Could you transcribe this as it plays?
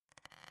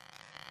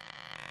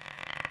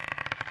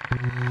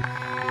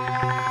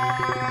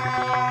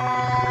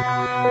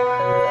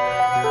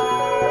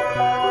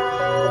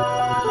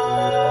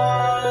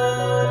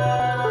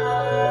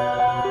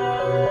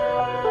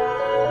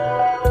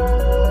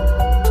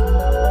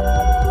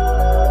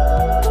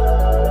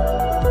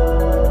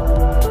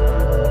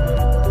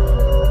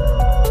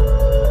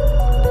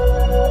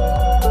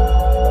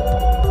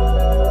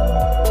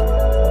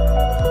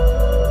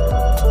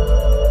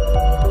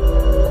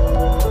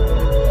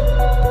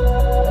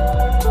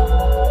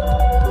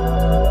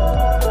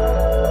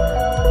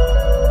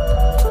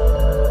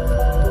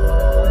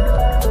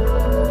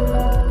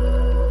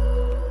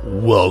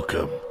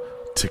Welcome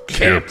to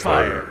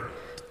Campfire.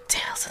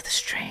 Tales of the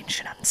strange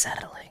and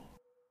unsettling.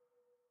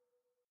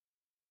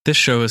 This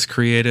show is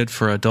created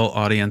for adult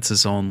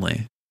audiences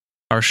only.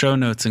 Our show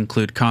notes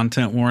include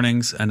content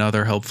warnings and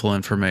other helpful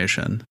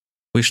information.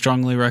 We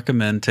strongly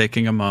recommend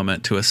taking a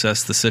moment to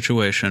assess the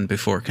situation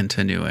before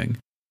continuing.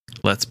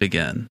 Let's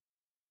begin.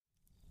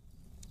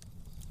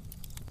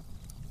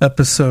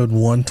 Episode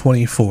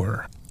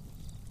 124.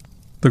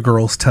 The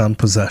Girlstown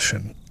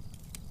Possession.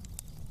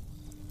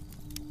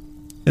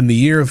 In the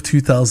year of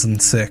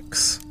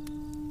 2006,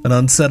 an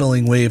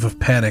unsettling wave of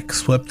panic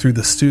swept through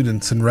the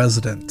students and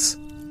residents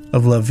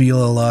of La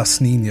Villa Las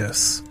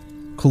Niñas,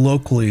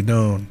 colloquially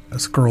known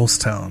as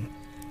Girlstown,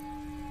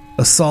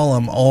 a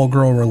solemn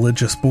all-girl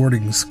religious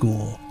boarding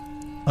school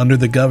under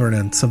the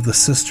governance of the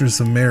Sisters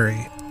of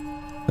Mary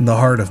in the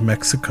heart of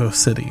Mexico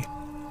City.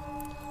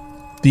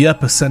 The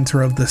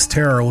epicenter of this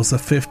terror was a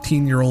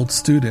 15-year-old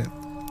student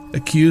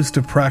accused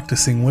of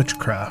practicing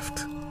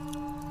witchcraft.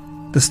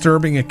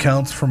 Disturbing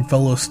accounts from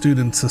fellow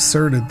students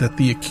asserted that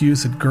the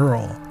accused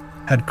girl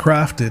had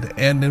crafted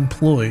and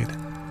employed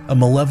a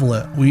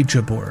malevolent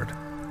Ouija board,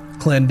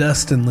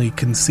 clandestinely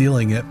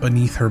concealing it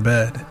beneath her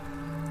bed.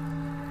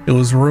 It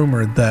was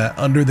rumored that,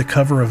 under the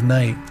cover of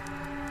night,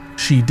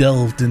 she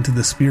delved into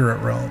the spirit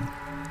realm,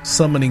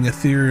 summoning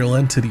ethereal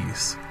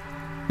entities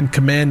and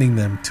commanding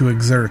them to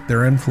exert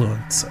their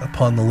influence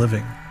upon the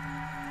living.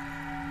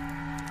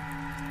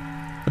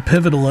 A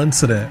pivotal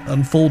incident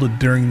unfolded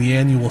during the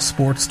annual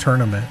sports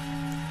tournament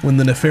when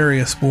the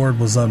nefarious board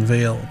was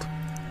unveiled.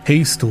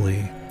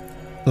 Hastily,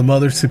 the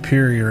Mother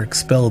Superior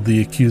expelled the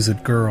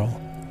accused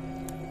girl.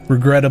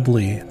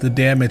 Regrettably, the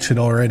damage had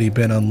already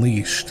been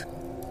unleashed,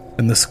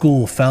 and the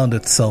school found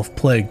itself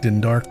plagued in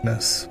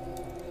darkness.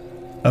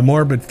 A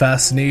morbid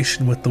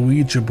fascination with the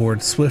Ouija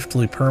board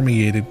swiftly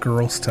permeated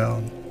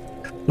Girlstown,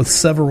 with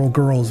several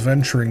girls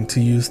venturing to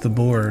use the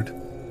board,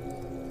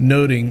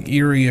 noting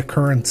eerie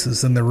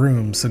occurrences in the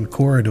rooms and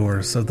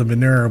corridors of the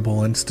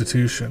venerable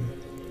institution.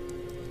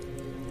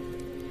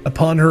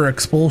 Upon her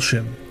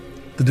expulsion,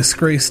 the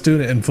disgraced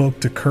student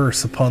invoked a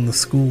curse upon the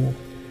school,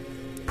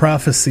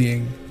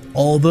 prophesying,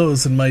 "All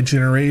those in my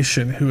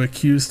generation who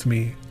accused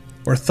me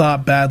or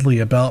thought badly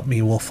about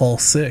me will fall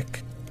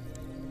sick.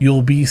 You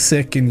will be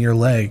sick in your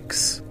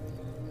legs.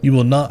 You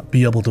will not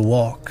be able to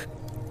walk."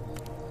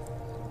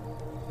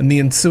 In the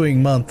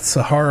ensuing months,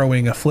 a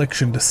harrowing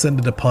affliction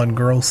descended upon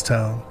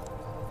Girlstown,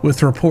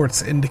 with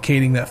reports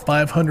indicating that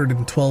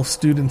 512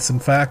 students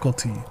and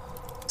faculty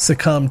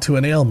succumbed to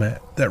an ailment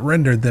that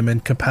rendered them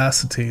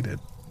incapacitated,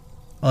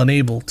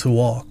 unable to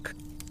walk.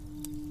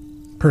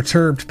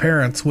 Perturbed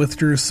parents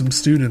withdrew some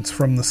students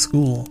from the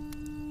school,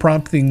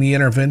 prompting the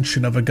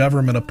intervention of a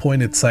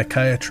government-appointed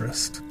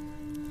psychiatrist.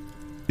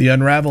 The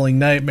unraveling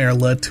nightmare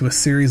led to a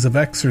series of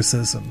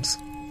exorcisms,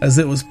 as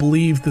it was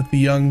believed that the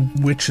young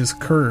witch's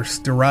curse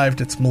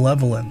derived its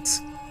malevolence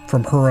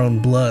from her own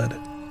blood,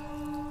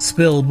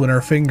 spilled when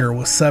her finger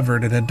was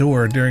severed in a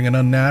door during an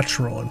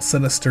unnatural and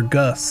sinister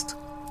gust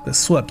that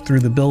swept through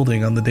the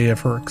building on the day of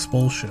her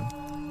expulsion.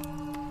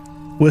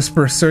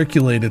 Whispers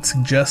circulated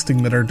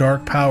suggesting that her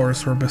dark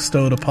powers were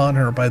bestowed upon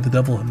her by the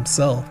devil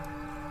himself,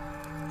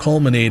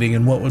 culminating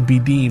in what would be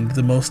deemed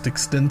the most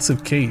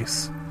extensive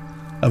case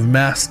of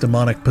mass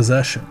demonic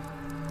possession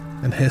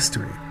in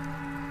history.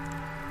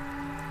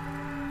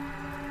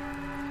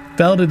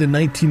 Founded in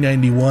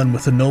 1991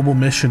 with a noble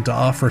mission to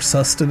offer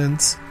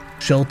sustenance,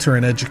 shelter,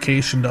 and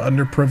education to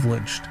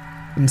underprivileged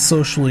and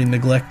socially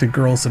neglected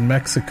girls in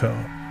Mexico,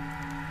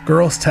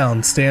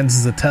 Girlstown stands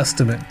as a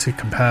testament to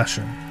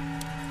compassion.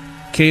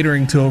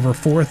 Catering to over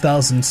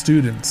 4,000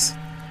 students,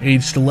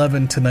 aged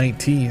 11 to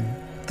 19,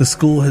 the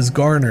school has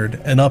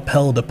garnered and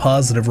upheld a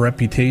positive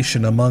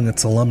reputation among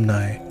its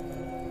alumni.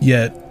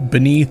 Yet,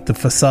 beneath the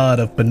facade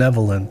of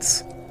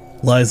benevolence,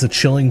 lies a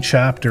chilling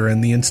chapter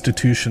in the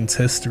institution's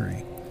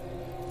history.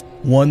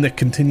 One that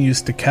continues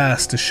to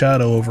cast a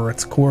shadow over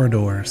its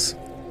corridors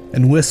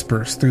and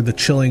whispers through the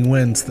chilling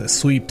winds that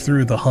sweep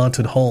through the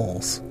haunted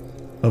halls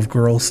of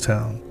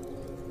Girlstown.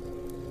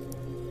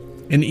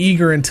 In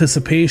eager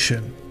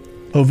anticipation,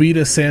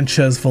 Jovita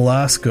Sanchez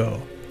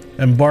Velasco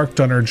embarked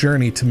on her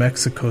journey to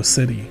Mexico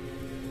City,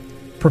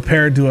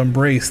 prepared to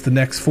embrace the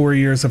next 4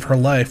 years of her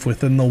life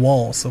within the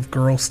walls of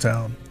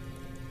Girlstown.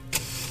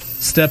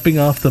 Stepping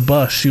off the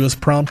bus, she was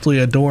promptly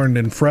adorned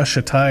in fresh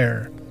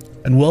attire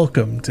and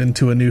welcomed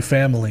into a new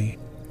family.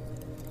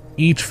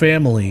 Each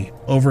family,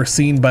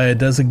 overseen by a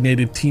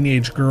designated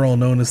teenage girl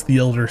known as the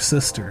elder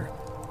sister,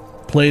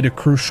 played a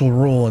crucial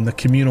role in the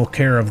communal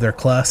care of their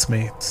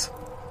classmates.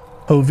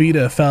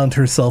 Jovita found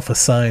herself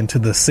assigned to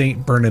the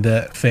St.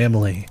 Bernadette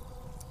family,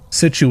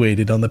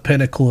 situated on the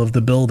pinnacle of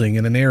the building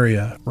in an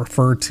area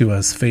referred to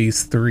as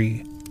Phase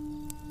 3.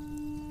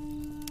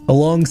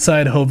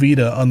 Alongside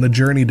Jovita on the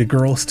journey to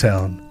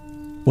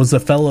Girlstown was a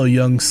fellow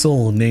young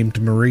soul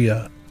named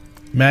Maria,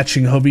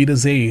 matching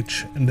Jovita's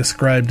age and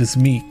described as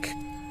meek,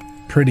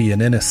 pretty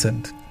and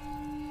innocent.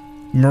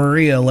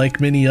 Maria, like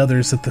many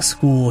others at the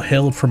school,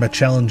 hailed from a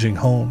challenging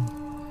home.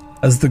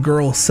 As the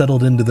girls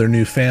settled into their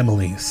new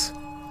families,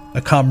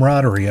 a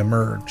camaraderie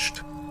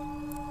emerged.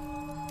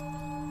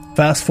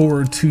 Fast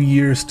forward 2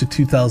 years to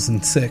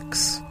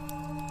 2006,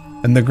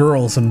 and the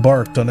girls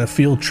embarked on a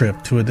field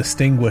trip to a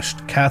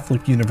distinguished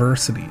Catholic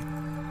university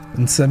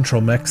in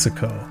central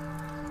Mexico.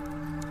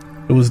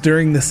 It was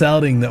during this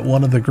outing that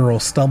one of the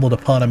girls stumbled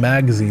upon a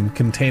magazine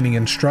containing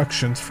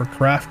instructions for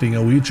crafting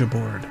a Ouija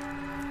board.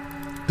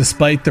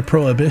 Despite the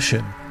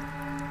prohibition,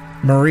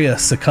 Maria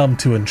succumbed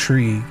to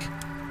intrigue,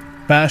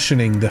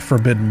 fashioning the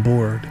forbidden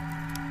board.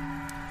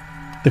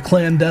 The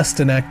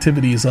clandestine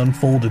activities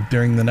unfolded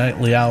during the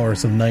nightly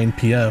hours of 9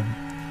 p.m.,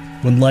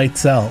 when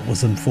lights out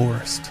was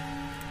enforced.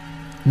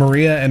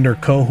 Maria and her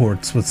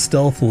cohorts would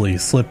stealthily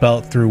slip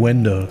out through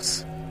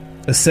windows,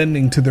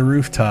 ascending to the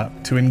rooftop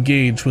to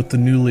engage with the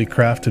newly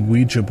crafted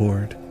Ouija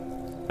board.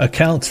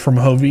 Accounts from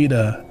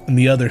Jovita and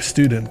the other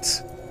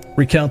students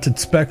recounted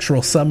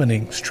spectral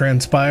summonings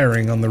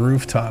transpiring on the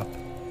rooftop,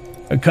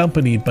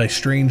 accompanied by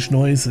strange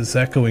noises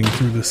echoing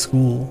through the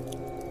school,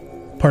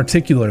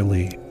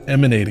 particularly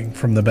emanating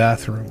from the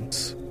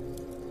bathrooms.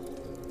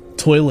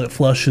 Toilet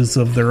flushes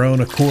of their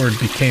own accord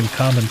became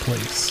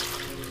commonplace,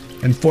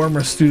 and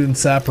former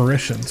students'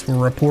 apparitions were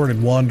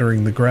reported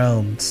wandering the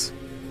grounds,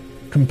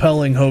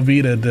 compelling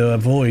Jovita to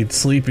avoid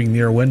sleeping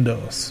near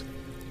windows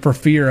for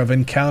fear of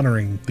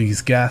encountering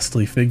these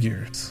ghastly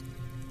figures.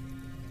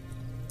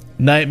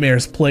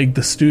 Nightmares plagued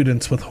the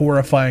students, with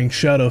horrifying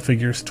shadow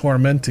figures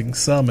tormenting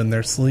some in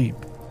their sleep.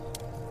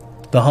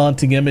 The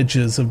haunting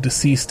images of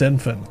deceased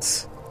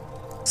infants,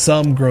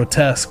 some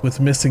grotesque with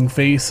missing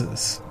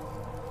faces,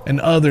 and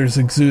others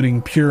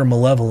exuding pure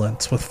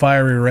malevolence with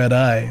fiery red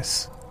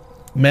eyes,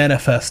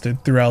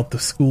 manifested throughout the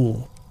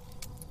school.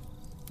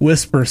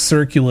 Whispers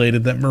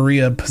circulated that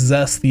Maria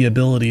possessed the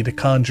ability to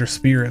conjure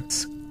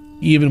spirits,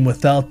 even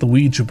without the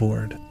Ouija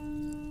board,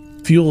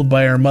 fueled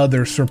by her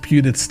mother's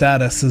reputed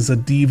status as a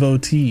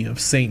devotee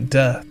of Saint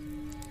Death,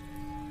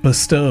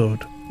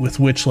 bestowed with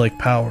witch-like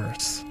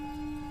powers.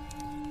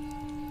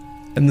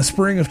 In the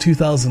spring of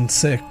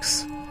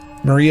 2006,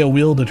 Maria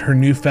wielded her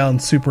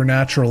newfound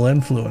supernatural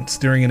influence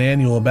during an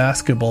annual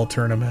basketball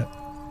tournament,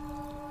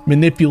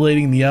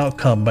 manipulating the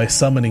outcome by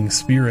summoning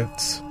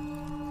spirits.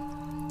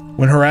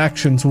 When her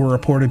actions were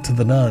reported to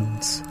the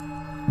nuns,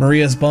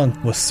 Maria's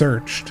bunk was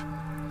searched,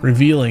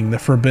 revealing the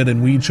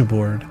forbidden Ouija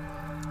board.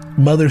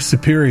 Mother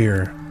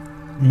Superior,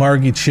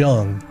 Margie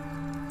Cheung,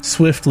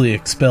 swiftly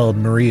expelled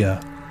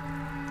Maria,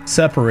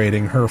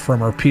 separating her from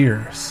her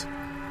peers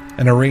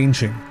and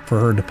arranging for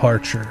her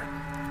departure.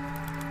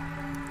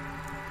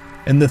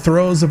 In the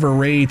throes of her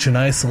rage and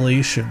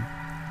isolation,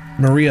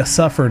 Maria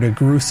suffered a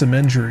gruesome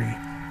injury,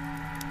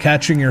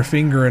 catching her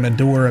finger in a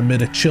door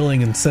amid a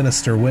chilling and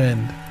sinister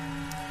wind.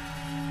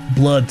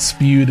 Blood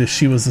spewed as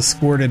she was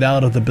escorted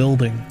out of the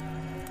building,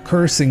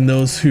 cursing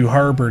those who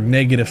harbored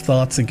negative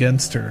thoughts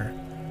against her.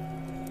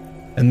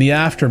 In the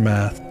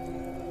aftermath,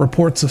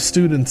 reports of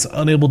students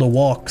unable to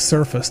walk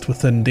surfaced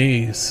within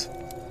days,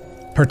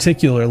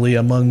 particularly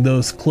among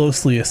those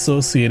closely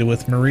associated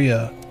with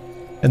Maria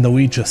and the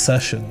Ouija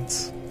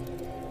sessions.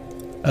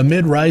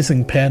 Amid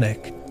rising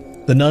panic,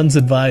 the nuns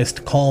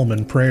advised calm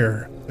and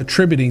prayer,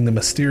 attributing the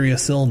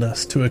mysterious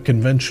illness to a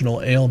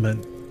conventional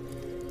ailment.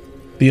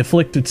 The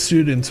afflicted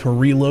students were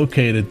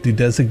relocated to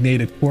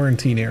designated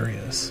quarantine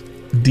areas,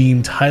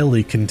 deemed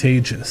highly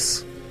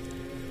contagious.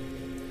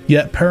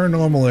 Yet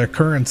paranormal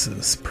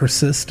occurrences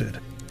persisted,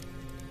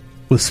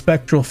 with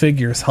spectral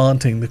figures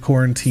haunting the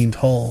quarantined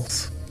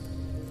halls.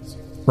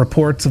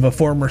 Reports of a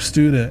former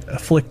student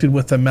afflicted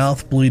with a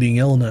mouth-bleeding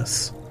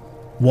illness,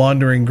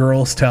 wandering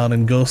Girlstown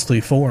in ghostly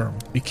form,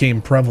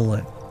 became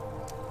prevalent.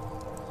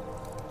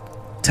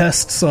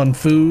 Tests on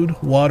food,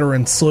 water,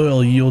 and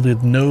soil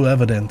yielded no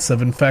evidence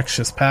of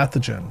infectious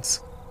pathogens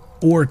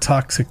or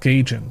toxic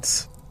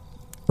agents,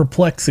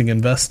 perplexing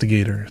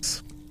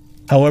investigators.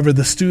 However,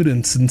 the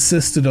students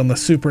insisted on the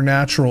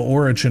supernatural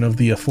origin of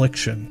the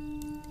affliction.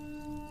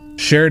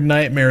 Shared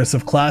nightmares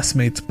of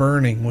classmates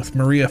burning, with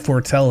Maria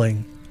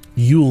foretelling,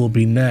 "You will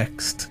be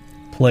next,"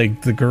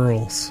 plagued the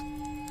girls,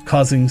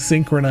 causing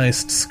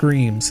synchronized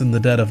screams in the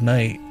dead of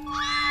night.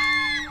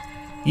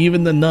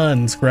 Even the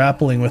nuns,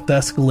 grappling with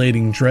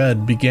escalating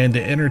dread, began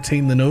to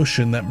entertain the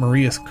notion that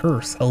Maria's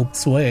curse held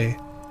sway.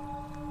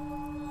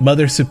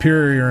 Mother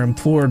Superior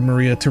implored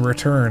Maria to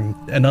return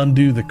and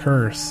undo the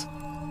curse,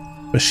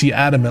 but she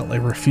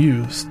adamantly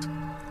refused,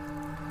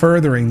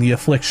 furthering the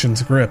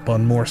affliction's grip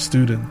on more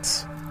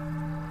students.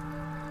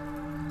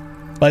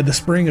 By the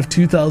spring of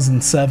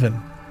 2007,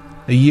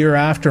 a year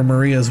after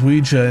Maria's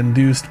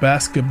Ouija-induced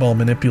basketball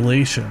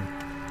manipulation,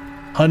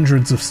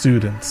 hundreds of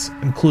students,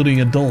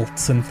 including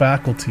adults and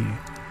faculty,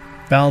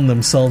 found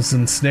themselves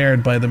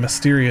ensnared by the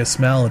mysterious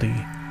malady,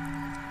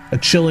 a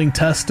chilling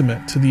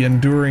testament to the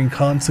enduring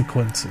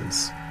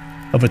consequences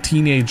of a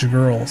teenage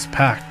girl's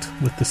pact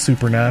with the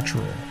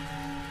supernatural.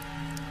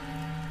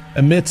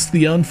 Amidst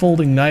the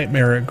unfolding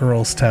nightmare at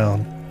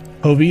Girlstown,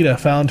 Jovita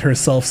found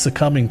herself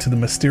succumbing to the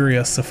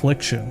mysterious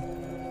affliction.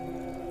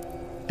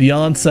 The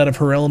onset of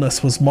her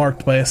illness was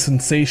marked by a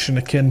sensation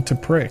akin to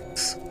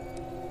pricks,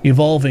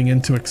 evolving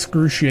into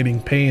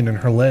excruciating pain in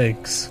her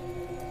legs.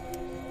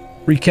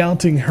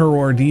 Recounting her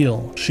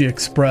ordeal, she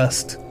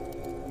expressed,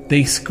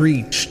 "They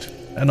screeched,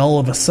 and all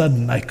of a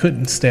sudden I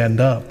couldn't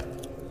stand up.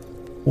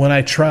 When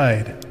I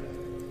tried,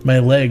 my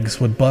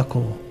legs would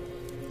buckle."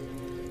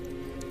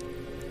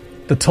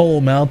 The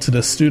toll mounted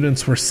as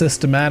students were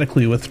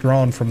systematically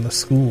withdrawn from the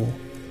school.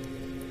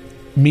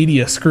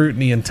 Media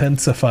scrutiny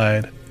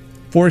intensified,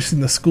 forcing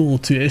the school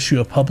to issue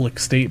a public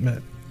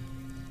statement.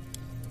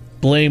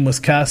 Blame was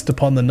cast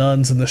upon the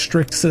nuns and the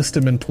strict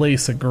system in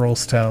place at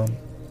Girlstown.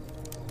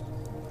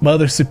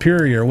 Mother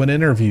Superior, when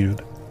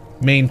interviewed,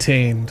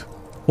 maintained,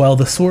 while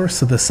the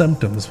source of the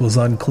symptoms was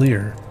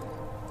unclear,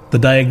 the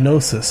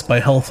diagnosis by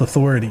health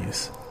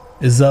authorities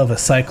is of a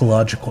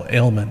psychological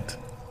ailment.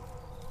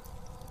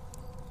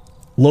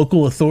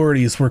 Local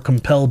authorities were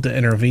compelled to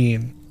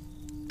intervene,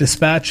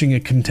 dispatching a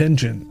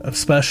contingent of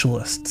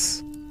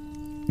specialists,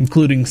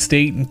 including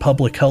state and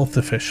public health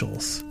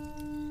officials,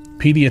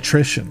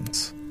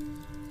 pediatricians,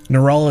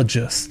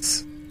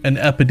 neurologists, and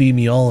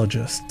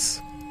epidemiologists.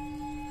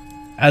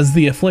 As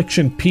the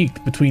affliction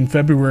peaked between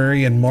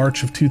February and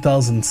March of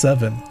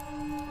 2007,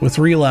 with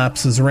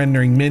relapses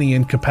rendering many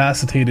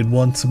incapacitated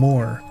once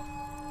more,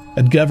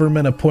 a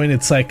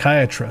government-appointed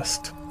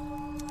psychiatrist,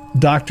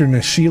 Dr.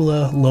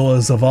 Nashila Loa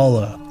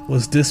Zavala,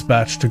 was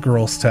dispatched to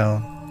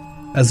Girlstown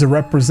as a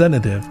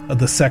representative of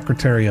the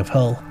Secretary of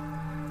Health.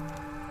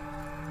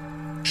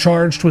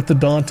 Charged with the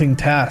daunting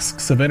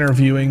tasks of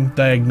interviewing,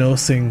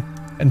 diagnosing,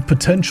 and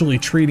potentially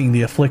treating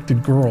the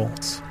afflicted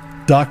girls,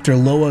 Dr.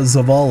 Loa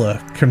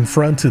Zavala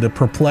confronted a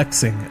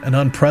perplexing and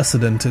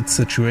unprecedented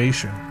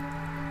situation.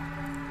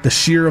 The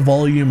sheer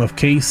volume of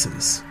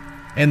cases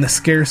and the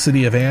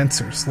scarcity of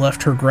answers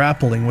left her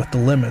grappling with the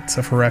limits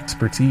of her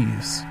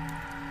expertise.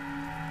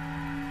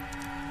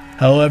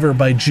 However,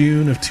 by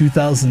June of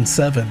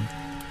 2007,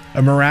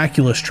 a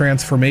miraculous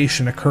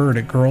transformation occurred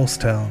at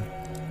Girlstown.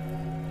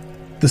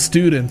 The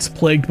students,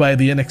 plagued by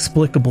the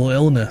inexplicable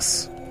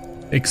illness,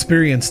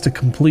 experienced a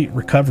complete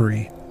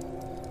recovery,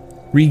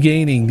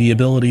 regaining the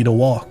ability to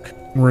walk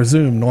and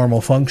resume normal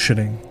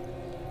functioning.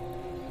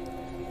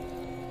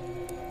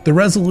 The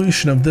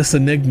resolution of this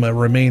enigma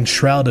remains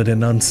shrouded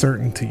in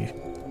uncertainty.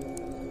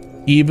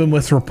 Even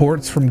with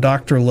reports from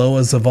Dr.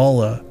 Loa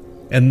Zavala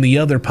and the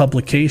other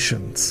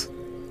publications,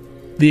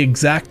 the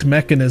exact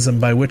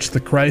mechanism by which the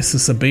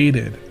crisis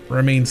abated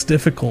remains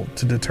difficult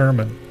to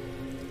determine.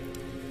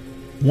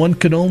 One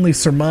could only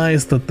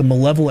surmise that the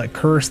malevolent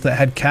curse that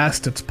had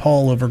cast its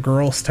pall over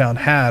Girlstown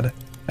had,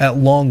 at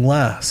long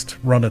last,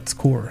 run its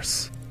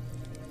course.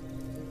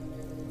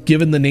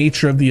 Given the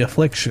nature of the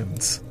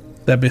afflictions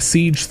that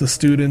besieged the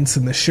students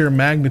and the sheer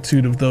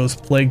magnitude of those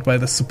plagued by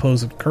the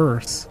supposed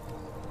curse,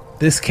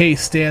 this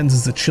case stands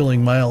as a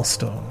chilling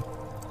milestone.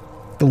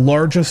 The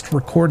largest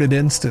recorded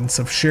instance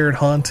of shared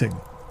haunting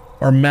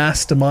or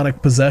mass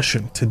demonic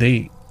possession to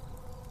date.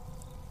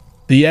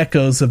 The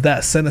echoes of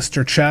that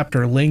sinister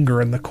chapter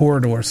linger in the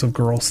corridors of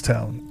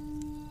Girlstown,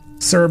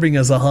 serving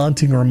as a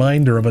haunting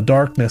reminder of a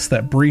darkness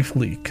that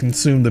briefly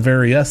consumed the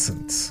very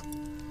essence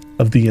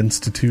of the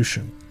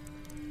institution.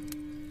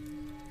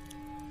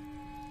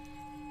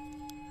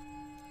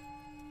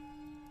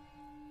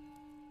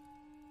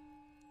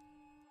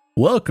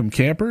 Welcome,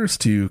 campers,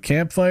 to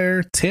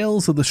Campfire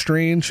Tales of the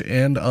Strange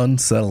and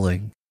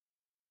Unsettling.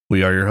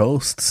 We are your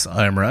hosts.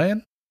 I'm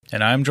Ryan.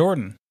 And I'm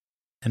Jordan.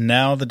 And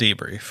now the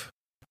debrief.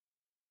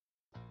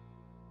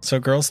 So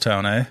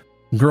Girlstown, eh?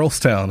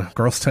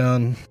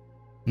 Girlstown,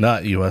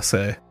 not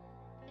USA.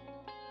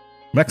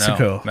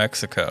 Mexico. No,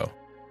 Mexico.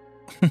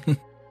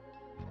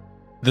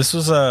 This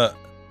is a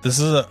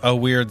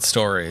weird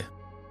story.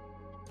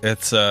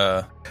 It's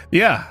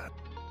yeah.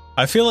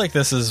 I feel like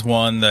this is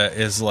one that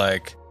is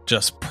like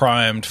just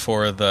primed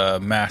for the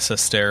mass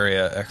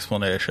hysteria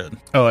explanation.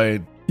 Oh, I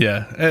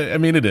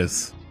mean it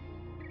is.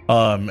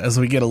 As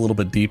we get a little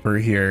bit deeper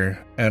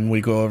here and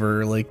we go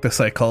over like the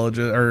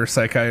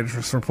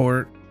psychiatrist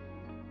report,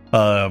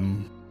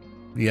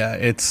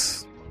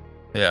 it's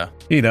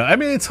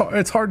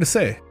hard to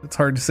say. It's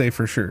hard to say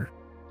for sure.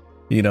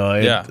 There's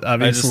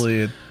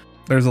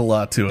a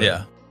lot to it.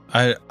 Yeah.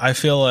 I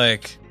feel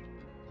like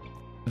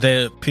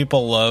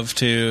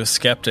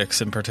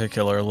skeptics in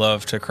particular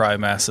love to cry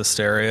mass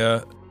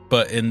hysteria,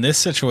 but in this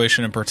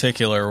situation in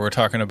particular, we're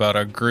talking about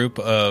a group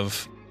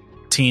of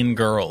teen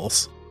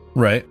girls.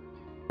 Right.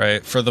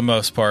 For the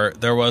most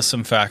part, there was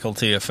some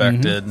faculty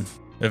affected,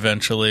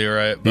 eventually,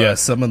 right? But yeah,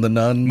 some of the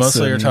nuns,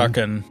 mostly you're and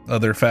talking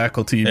other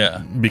faculty,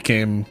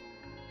 became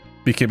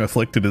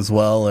afflicted as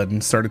well,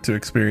 and started to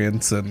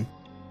experience and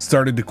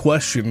started to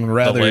question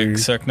rather the leg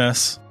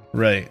sickness.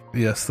 Right?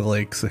 Yes, the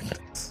leg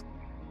sickness.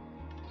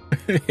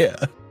 Yeah,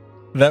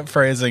 that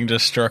phrasing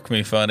just struck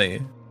me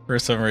funny for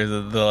some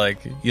reason. The like,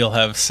 you'll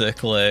have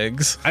sick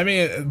legs. I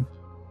mean,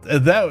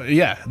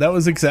 that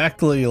was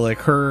exactly like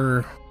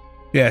her.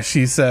 Yeah,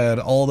 she said,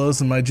 all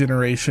those in my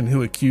generation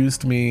who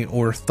accused me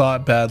or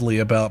thought badly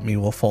about me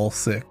will fall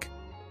sick.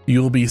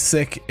 You will be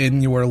sick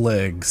in your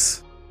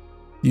legs.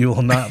 You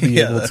will not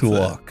be able to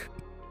walk.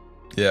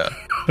 Yeah.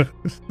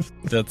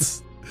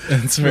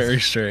 It's very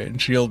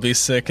strange. You'll be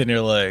sick in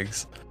your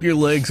legs. Your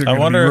legs are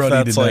going to be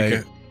runny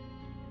tonight.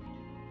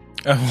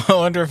 I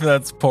wonder if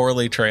that's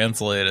poorly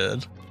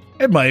translated.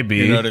 It might be.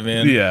 You know what I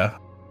mean? Yeah.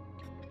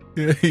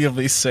 You'll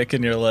be sick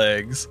in your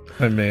legs.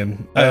 I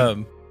mean,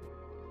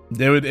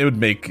 it would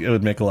make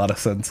a lot of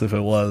sense if it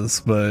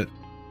was, but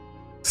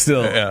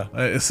still,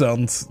 it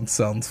sounds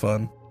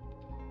fun.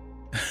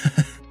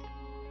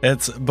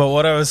 But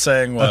what I was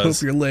saying was, I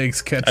hope your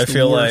legs catch I the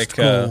feel worst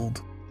like,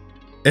 cold.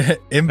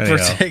 In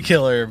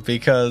particular,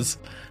 because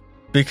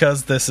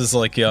this is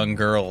like young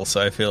girls,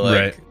 I feel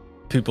like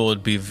people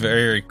would be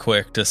very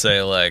quick to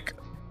say like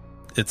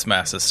it's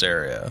mass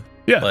hysteria.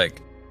 Yeah,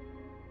 like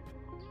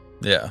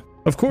yeah.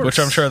 Of course. Which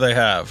I'm sure they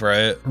have,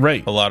 right?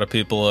 Right. A lot of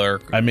people are.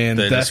 I mean,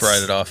 they just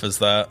write it off as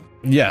that.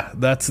 Yeah,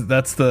 that's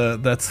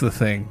the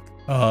thing.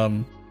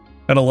 And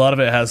a lot of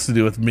it has to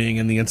do with being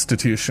in the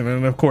institution,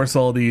 and of course,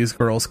 all these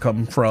girls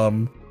come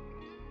from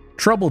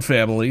troubled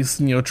families.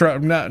 You know,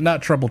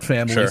 not troubled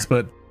families,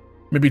 but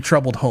maybe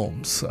troubled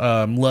homes,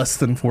 less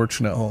than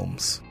fortunate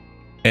homes,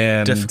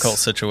 and difficult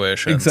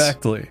situations.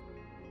 Exactly.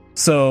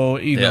 So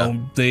you know,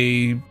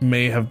 they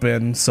may have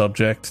been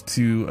subject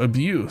to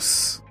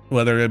abuse,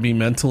 whether it be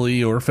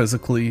mentally or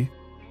physically,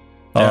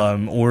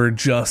 or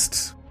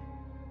just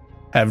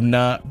have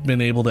not been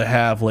able to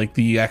have like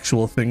the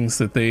actual things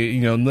that they,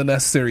 you know, the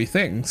necessary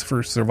things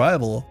for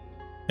survival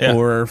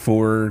or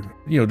for,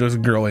 you know,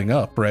 just growing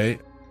up, right?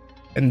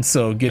 And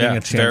so getting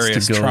a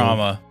chance to go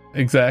trauma.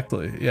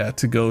 Exactly. Yeah,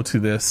 to go to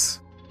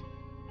this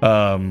you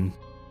know,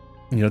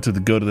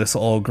 go to this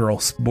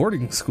all-girls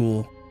boarding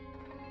school,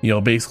 you know,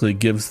 basically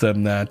gives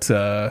them that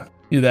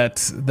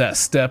that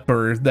step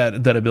or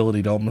that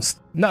ability to almost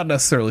not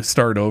necessarily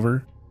start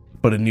over,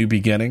 but a new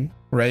beginning,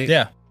 right?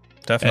 Yeah,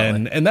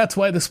 definitely. And that's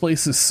why this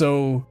place is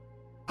so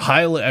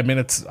highly, I mean,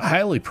 it's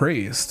highly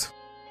praised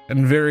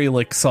and very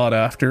like sought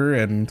after.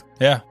 And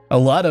a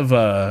lot of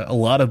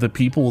the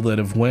people that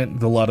have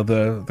went, a lot of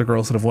the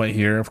girls that have went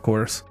here, of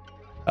course,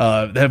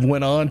 have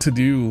went on to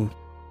do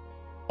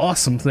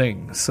awesome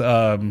things.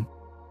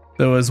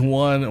 There was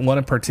one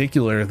in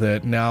particular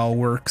that now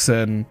works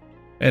in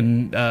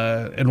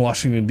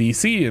Washington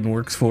D.C. and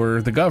works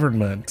for the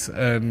government,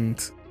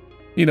 and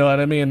you know,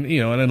 and I mean,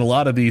 you know, and then a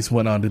lot of these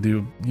went on to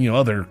do, you know,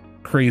 other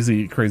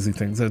crazy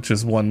things. That's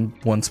just one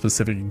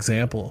specific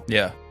example.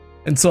 Yeah.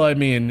 And so I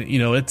mean, you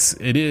know, it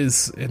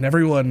is, and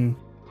everyone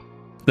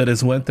that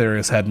has went there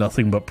has had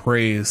nothing but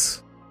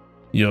praise,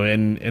 you know,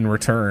 in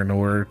return,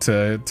 or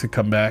to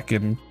come back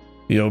and,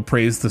 you know,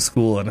 praise the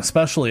school. And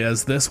especially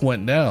as this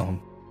went down,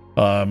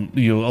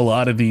 you know, a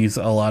lot of these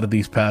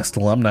past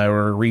alumni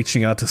were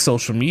reaching out to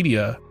social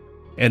media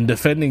and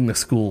defending the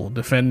school,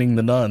 defending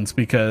the nuns,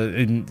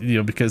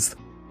 because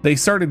they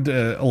started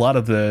a lot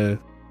of the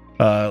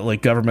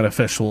like government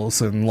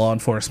officials and law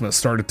enforcement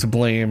started to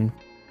blame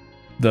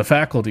the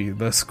faculty,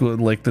 the school,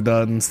 like the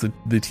nuns,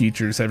 the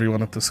teachers,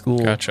 everyone at the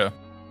school,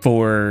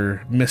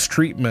 for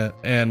mistreatment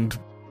and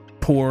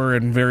poor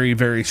and very,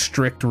 very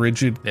strict,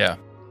 rigid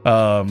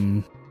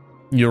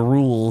your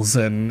rules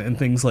and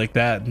things like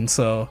that. And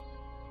so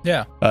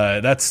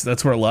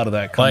that's where a lot of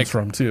that comes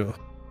from too.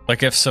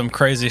 Like if some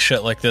crazy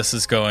shit like this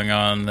is going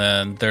on,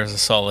 then there's a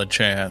solid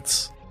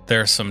chance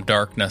there's some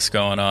darkness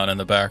going on in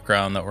the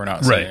background that we're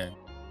not seeing.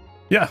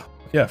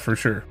 Yeah, for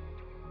sure.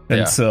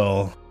 And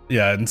so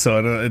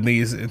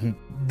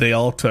they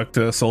all took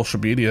to social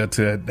media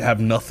to have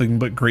nothing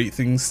but great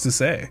things to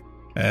say.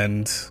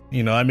 And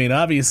you know, I mean,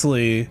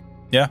 obviously,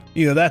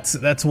 you know,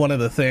 that's one of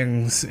the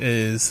things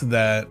is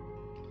that,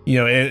 you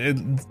know,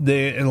 and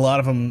a lot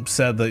of them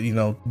said that, you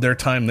know, their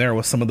time there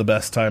was some of the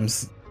best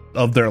times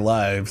of their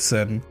lives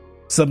and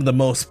some of the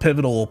most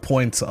pivotal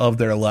points of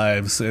their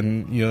lives,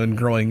 and you know, in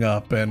growing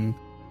up and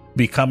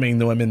becoming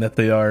the women that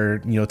they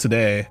are, you know,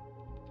 today.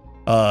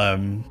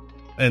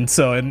 And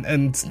so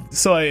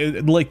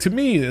I like, to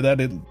me,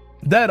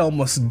 that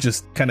almost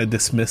just kind of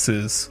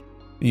dismisses,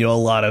 you know, a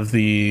lot of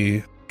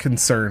the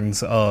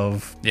concerns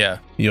of you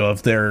know,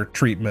 of their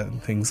treatment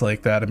and things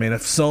like that. I mean,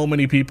 if so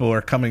many people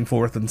are coming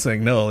forth and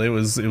saying no, it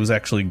was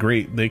actually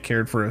great, they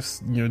cared for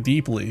us, you know,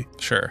 deeply.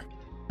 Sure.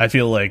 I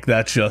feel like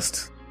that's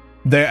just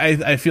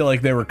I feel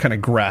like they were kind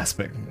of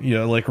grasping, you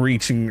know, like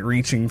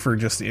reaching for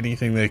just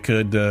anything they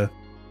could to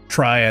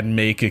try and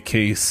make a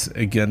case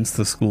against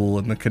the school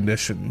and the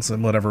conditions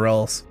and whatever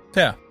else.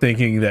 Yeah.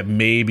 Thinking that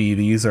maybe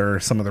these are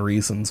some of the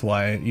reasons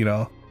why, you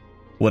know,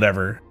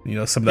 whatever,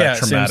 some of that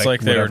traumatic. It seems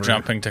like they whatever. were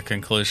jumping to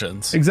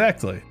conclusions.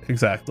 Exactly.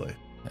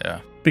 Yeah.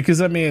 Because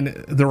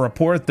the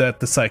report that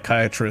the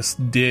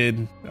psychiatrist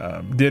did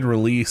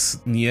release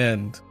in the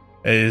end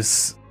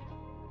is,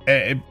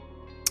 I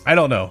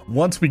don't know.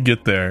 Once we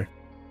get there,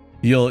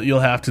 you'll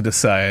have to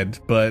decide.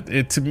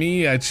 But to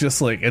me, it's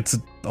just like it's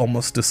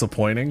almost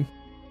disappointing.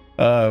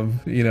 Oh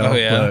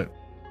yeah. But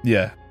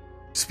yeah,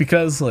 just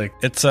because like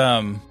it's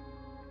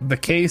the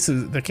case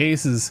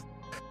is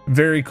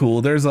very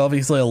cool. There's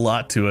obviously a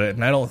lot to it,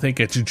 and I don't think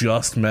it's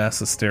just mass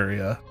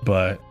hysteria.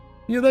 But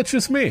that's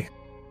just me.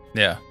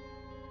 Yeah.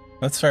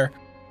 That's fair.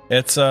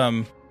 It's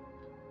I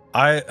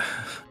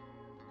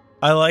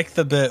like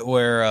the bit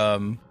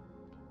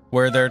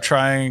where they're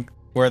trying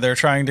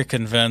to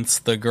convince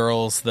the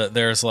girls that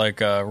there's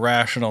like a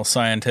rational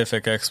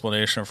scientific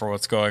explanation for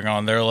what's going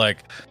on. They're like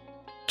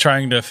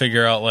trying to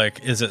figure out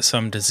like, is it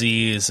some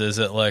disease? Is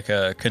it like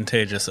a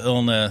contagious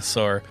illness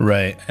or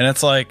right? And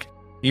it's like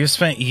you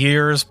spent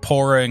years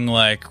pouring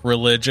like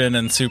religion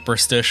and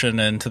superstition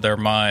into their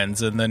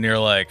minds, and then you're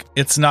like,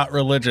 it's not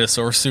religious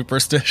or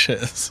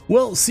superstitious.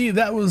 Well, see,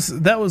 that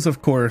was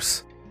of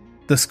course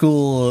the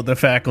school, the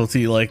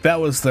faculty, like that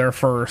was their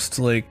first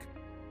like,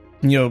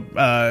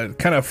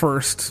 kind of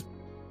first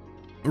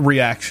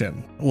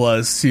reaction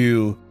was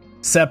to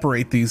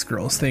separate these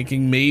girls,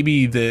 thinking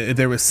maybe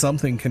there was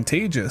something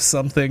contagious,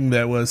 something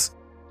that was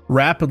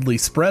rapidly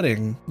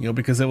spreading,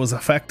 because it was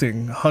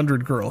affecting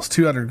 100 girls,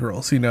 200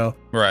 girls,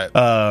 right,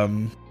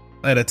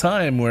 at a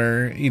time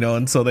where,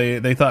 and so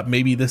they thought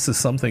maybe this is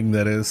something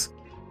that is,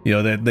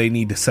 that they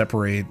need to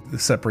separate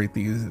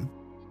these,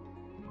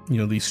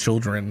 these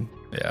children,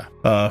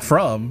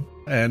 from,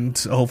 and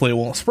hopefully it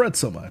won't spread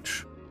so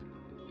much.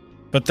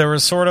 But there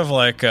was sort of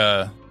like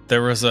a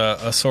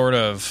sort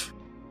of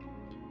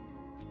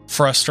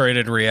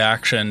frustrated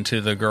reaction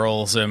to the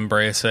girls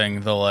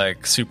embracing the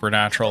like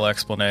supernatural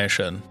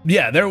explanation.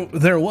 Yeah,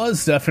 there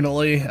was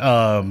definitely,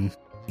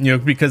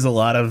 because a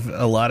lot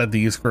of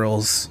these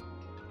girls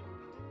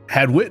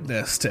had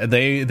witnessed,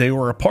 they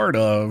were a part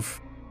of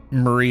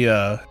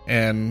Maria,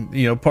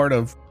 and part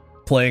of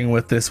playing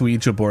with this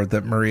Ouija board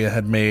that Maria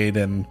had made,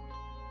 and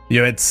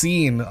had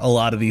seen a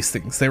lot of these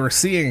things. They were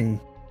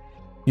seeing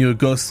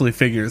ghostly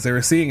figures, they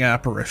were seeing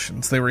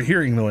apparitions, they were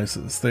hearing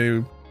noises,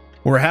 they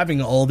were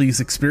having all these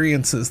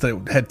experiences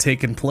that had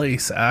taken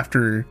place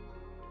after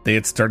they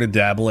had started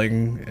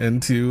dabbling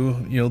into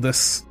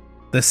this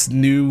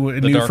new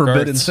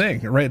forbidden arts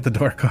thing, right? The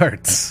dark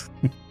arts.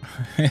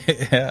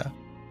 Yeah,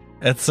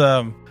 it's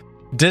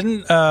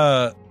didn't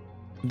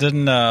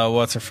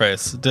what's her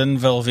face? Didn't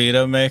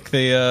Velveeta make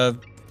the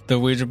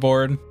Ouija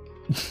board?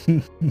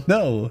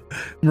 No,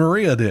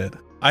 Maria did.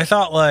 I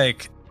thought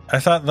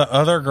the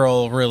other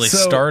girl really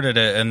started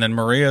it, and then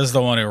Maria's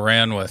the one who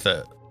ran with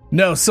it.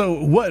 No,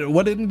 so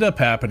what ended up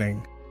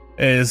happening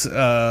is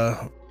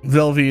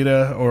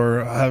Velveeta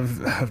or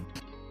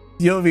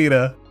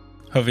Jovita.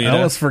 I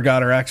almost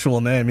forgot her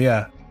actual name.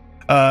 Yeah.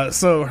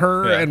 So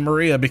her and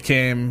Maria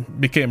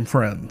became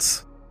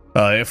friends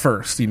at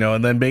first,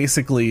 and then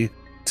basically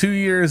 2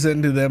 years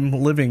into them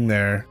living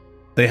there,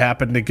 they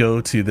happened to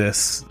go to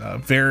this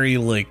very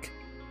like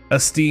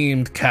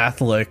esteemed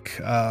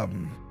Catholic.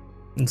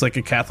 It's like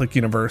a Catholic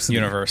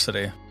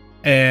university.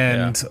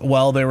 And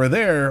while they were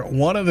there,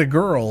 one of the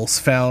girls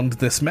found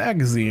this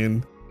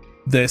magazine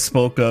that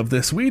spoke of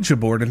this Ouija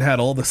board and had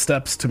all the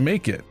steps to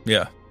make it.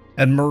 Yeah.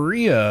 And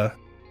Maria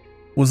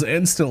was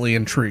instantly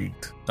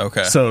intrigued.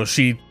 Okay. So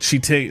she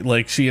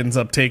ends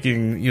up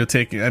taking,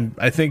 and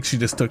I think she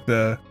just took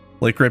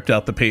ripped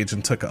out the page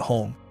and took it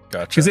home.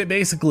 Gotcha. Because it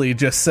basically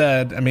just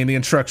said, the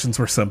instructions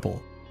were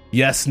simple.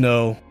 Yes,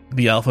 no,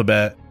 the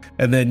alphabet,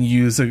 and then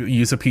use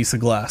a piece of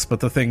glass.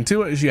 But the thing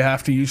to it is you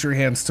have to use your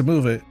hands to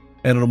move it,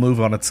 and it'll move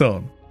on its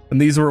own.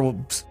 And these were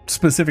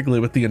specifically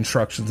what the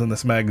instructions in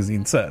this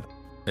magazine said.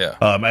 Yeah.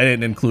 I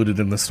didn't include it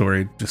in the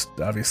story, just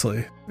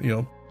obviously,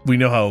 we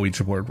know how a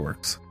Ouija board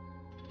works.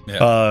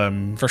 Yeah.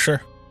 For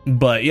sure.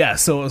 But yeah,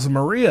 so it was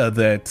Maria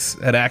that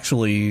had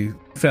actually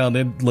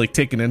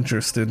taken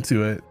interest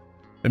into it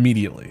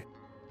immediately.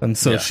 And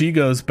so she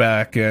goes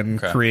back and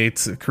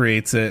creates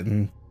it,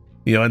 and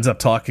ends up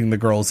talking the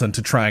girls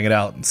into trying it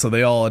out. And so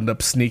they all end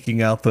up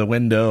sneaking out the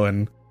window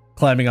and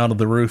climbing onto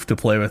the roof to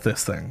play with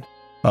this thing.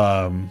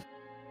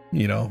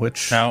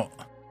 Which now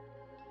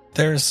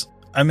there's,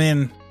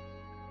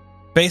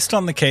 based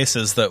on the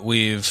cases that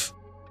we've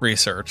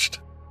researched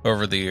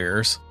over the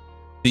years,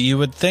 you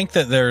would think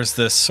that there's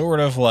this sort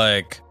of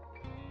like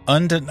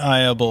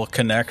undeniable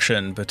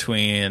connection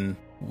between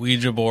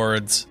Ouija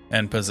boards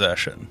and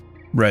possession.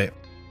 Right.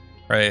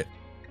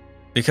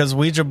 Because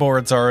Ouija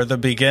boards are the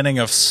beginning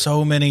of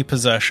so many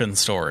possession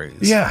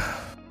stories. Yeah.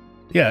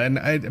 Yeah,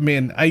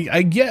 and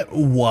I get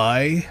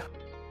why,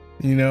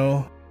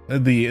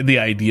 the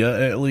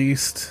idea at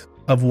least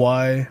of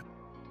why,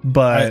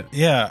 but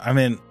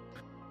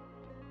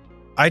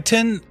I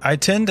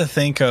tend to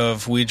think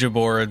of Ouija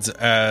boards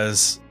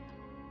as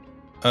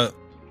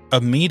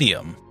a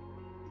medium,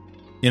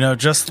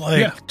 just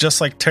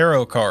like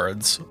tarot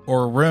cards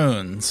or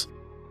runes.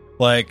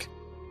 Like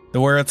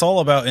where it's all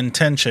about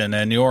intention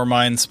and your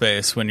mind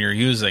space when you're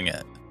using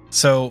it.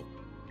 So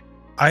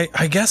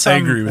I guess I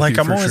agree with you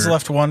I'm for always sure.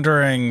 left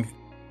wondering,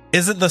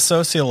 is it the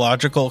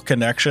sociological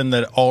connection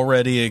that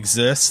already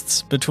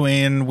exists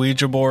between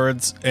Ouija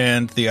boards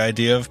and the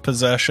idea of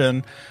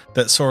possession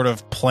that sort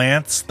of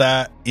plants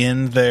that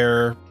in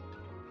their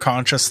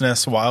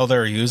consciousness while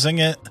they're using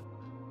it?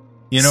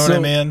 You know what I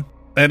mean?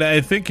 And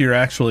I think you're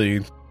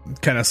actually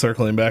kind of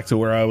circling back to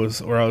where I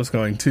was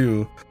going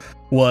to,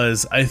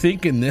 was I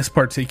think in this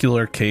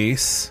particular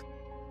case,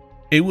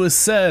 it was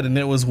said and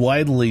it was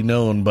widely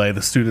known by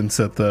the students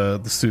at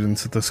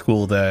the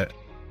school that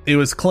it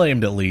was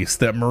claimed, at least,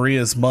 that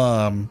Maria's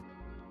mom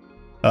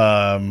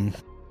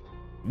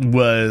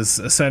was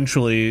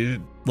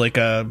essentially like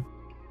a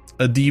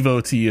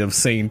devotee of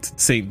Saint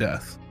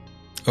Death.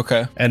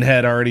 Okay. And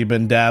had already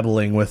been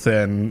dabbling had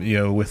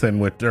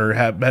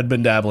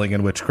been dabbling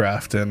in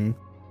witchcraft and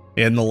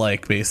the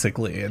like,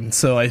 basically. And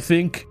so I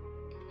think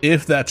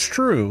if that's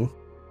true,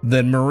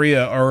 then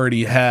Maria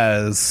already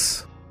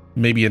has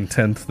maybe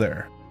intent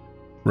there,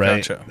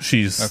 right? Gotcha.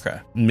 She's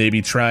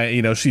maybe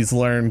trying, she's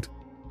learned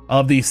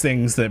of these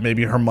things that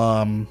maybe her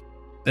mom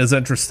is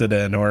interested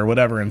in or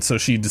whatever, and so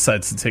she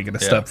decides to take it a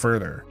step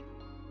further.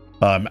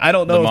 I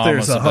don't know if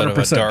there's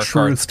 100%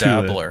 truth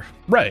to it.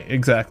 Right,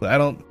 exactly. I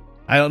don't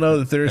know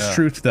that there's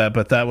truth to that,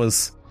 but that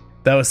was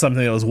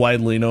something that was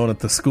widely known at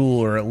the school,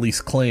 or at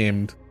least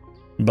claimed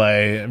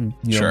by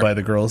by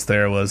the girls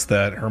there, was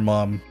that her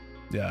mom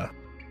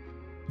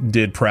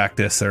did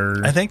practice.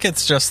 Or I think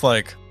it's just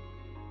like,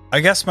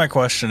 I guess my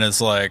question is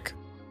like,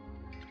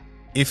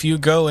 if you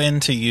go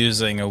into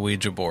using a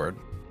Ouija board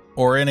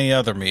or any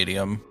other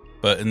medium,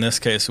 but in this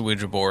case a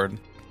Ouija board,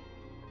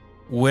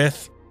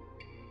 with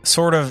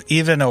sort of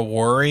even a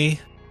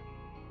worry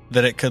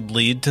that it could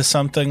lead to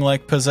something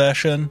like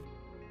possession,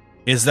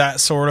 is that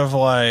sort of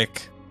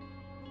like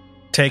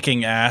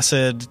taking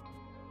acid,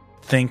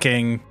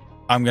 thinking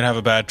I'm gonna have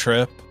a bad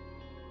trip,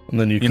 and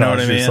then you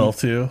cause yourself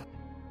to?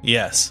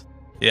 Yes.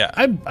 Yeah.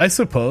 I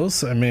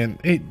suppose. I mean,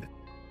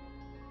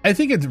 I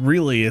think it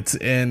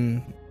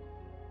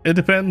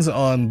depends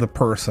on the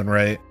person,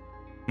 right?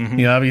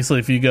 Mm-hmm. Obviously,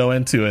 if you go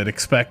into it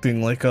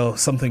expecting like, oh,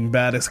 something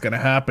bad is going to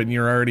happen,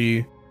 you're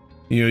already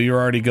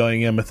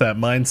going in with that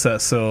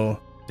mindset. So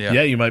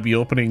yeah, you might be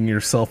opening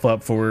yourself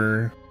up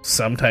for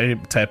some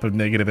type of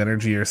negative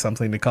energy or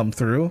something to come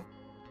through.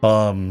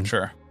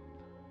 Sure.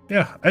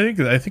 Yeah,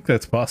 I think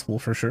that's possible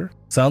for sure.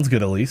 Sounds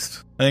good, at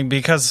least. I think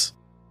because,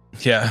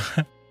 I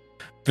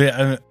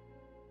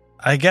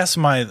guess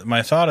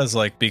my thought is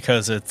like,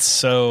 because it's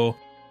so,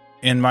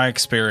 in my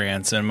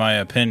experience, in my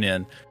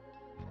opinion,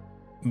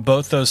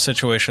 both those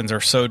situations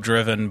are so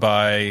driven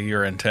by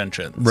your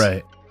intentions.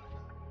 Right.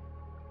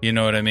 You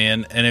know what I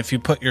mean? And if you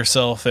put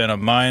yourself in a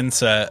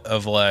mindset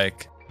of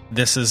like,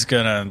 this is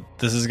gonna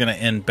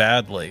end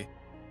badly,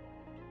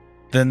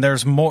 then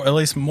there's at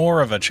least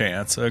more of a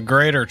chance, a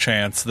greater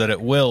chance that it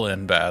will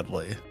end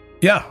badly.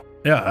 Yeah,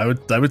 I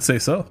would say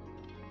so.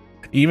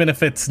 Even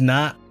if it's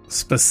not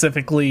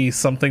specifically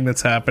something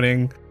that's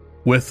happening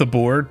with the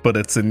board, but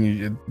it's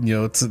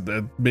it's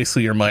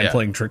basically your mind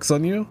playing tricks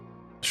on you.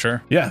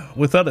 Sure. Yeah,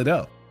 without a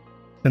doubt.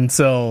 And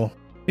so,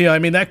 I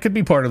mean, that could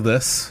be part of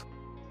this.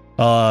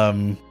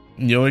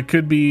 It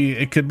could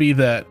be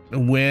that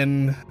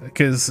when,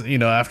 because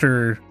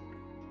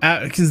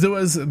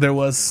there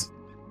was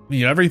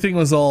everything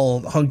was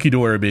all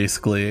hunky-dory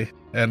basically,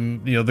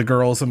 and the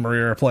girls and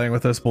Maria are playing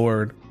with this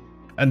board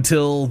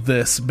until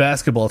this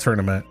basketball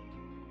tournament,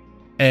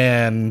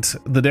 and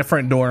the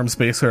different dorms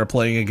basically are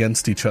playing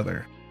against each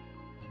other.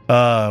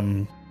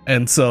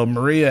 And so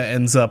Maria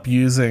ends up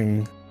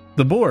using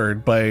the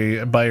board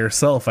by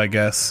herself, I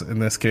guess, in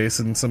this case,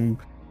 and some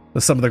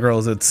of the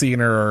girls had seen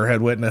her or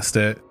had witnessed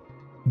it,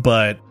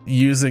 but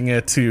using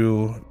it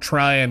to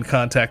try and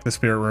contact the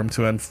spirit room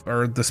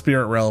the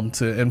spirit realm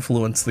to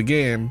influence the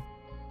game,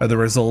 are the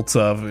results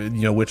of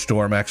which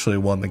dorm actually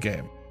won the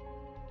game.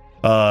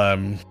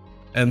 And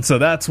so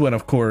that's when,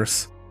 of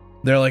course,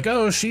 they're like,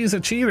 oh, she's a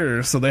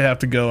cheater, so they have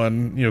to go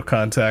and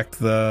contact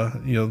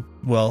go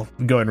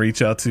and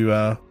reach out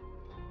to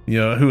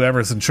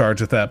whoever's in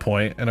charge at that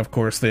point. And of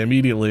course they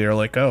immediately are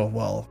like, oh,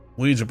 well,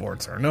 Ouija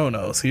boards are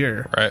no-nos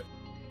here, right?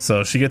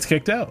 So she gets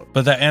kicked out.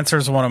 But that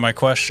answers one of my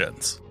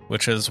questions,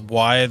 which is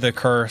why the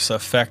curse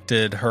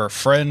affected her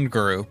friend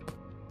group,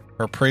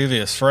 her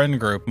previous friend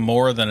group,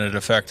 more than it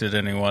affected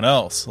anyone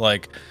else.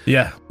 Like,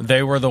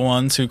 they were the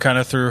ones who kind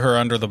of threw her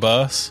under the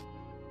bus.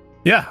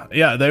 Yeah,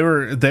 they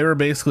were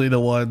basically the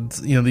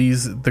ones,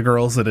 the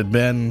girls that had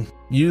been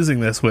using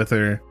this with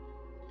her.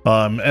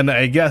 And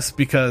I guess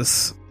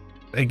because,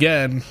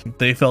 again,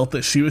 they felt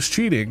that she was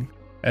cheating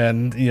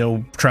and,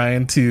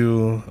 trying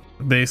to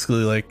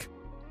basically like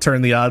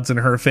turn the odds in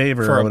her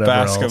favor for or a whatever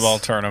basketball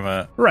else.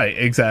 Tournament. Right,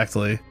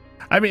 exactly.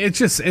 I mean,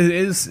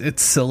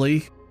 it's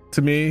silly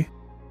to me.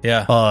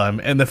 Yeah.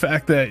 And the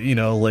fact that,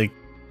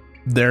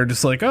 they're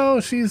just like, oh,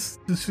 she's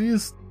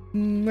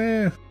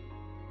meh.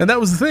 And that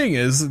was the thing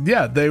is,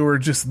 they were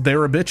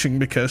bitching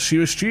because she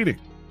was cheating.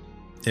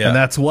 Yeah. And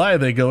that's why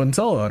they go and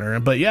tell on her.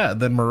 But yeah,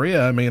 then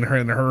Maria, I mean,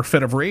 her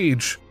fit of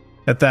rage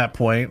at that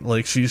point,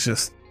 like she's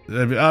just,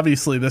 I mean,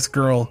 obviously this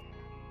girl,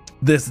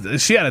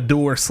 she had a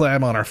door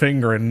slam on her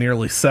finger and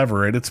nearly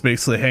sever it. It's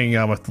basically hanging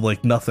out with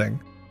like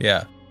nothing.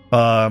 Yeah.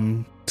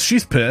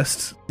 She's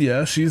pissed.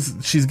 Yeah,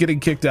 she's getting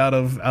kicked out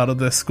of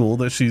this school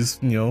that she's,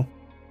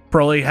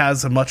 probably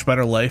has a much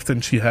better life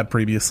than she had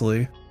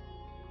previously.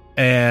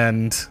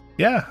 And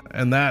yeah,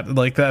 and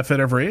that fit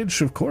of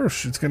rage, of course,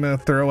 she's gonna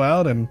throw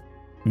out, and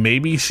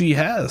maybe she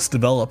has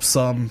developed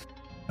some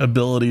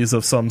abilities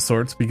of some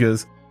sorts,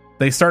 because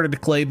they started to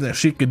claim that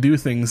she could do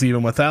things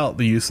even without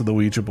the use of the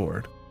Ouija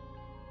board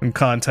and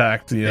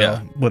contact,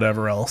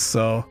 whatever else.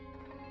 So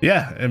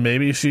yeah, and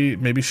maybe she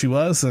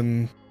was,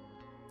 and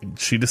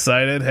she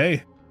decided,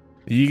 hey,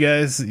 you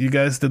guys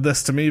did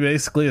this to me,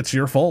 basically, it's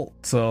your fault,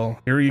 so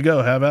here you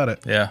go, have at it.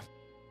 Yeah.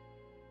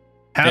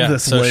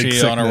 This so leg she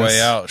sickness. on her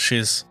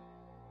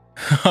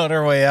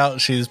way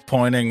out, she's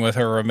pointing with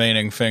her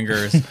remaining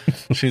fingers.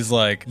 She's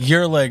like,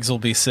 your legs will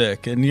be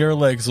sick, and your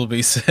legs will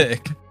be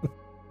sick.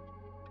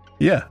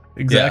 Yeah,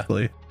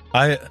 exactly.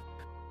 Yeah.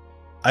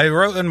 I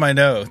wrote in my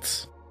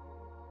notes,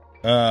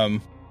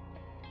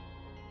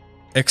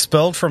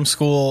 expelled from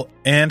school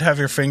and have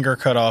your finger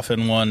cut off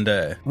in one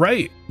day.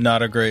 Right.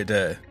 Not a great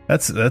day.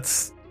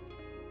 That's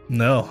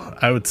no,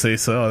 I would say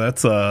so.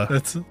 That's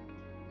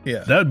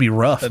yeah. That would be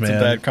rough, That's man. a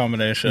bad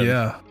combination.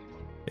 Yeah.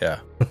 Yeah.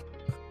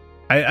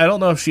 I don't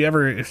know if she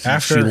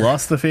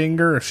lost the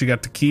finger, or if she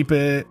got to keep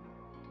it,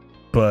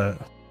 but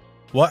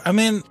what, I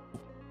mean,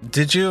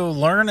 did you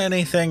learn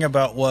anything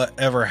about what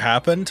ever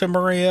happened to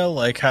Maria?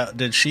 Like, how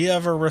did she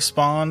ever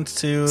respond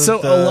to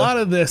a lot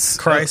of this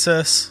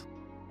crisis?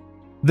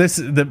 This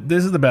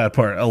is the bad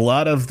part. A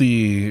lot of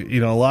the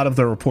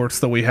reports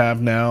that we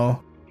have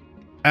now,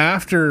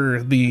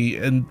 after the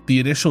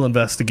initial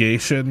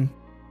investigation,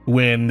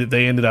 when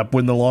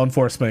the law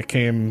enforcement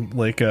came,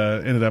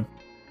 ended up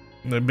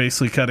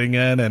basically cutting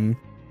in and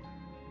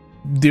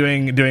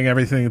doing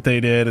everything that they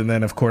did, and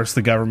then of course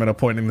the government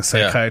appointing the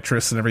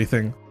psychiatrists and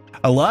everything.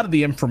 A lot of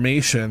the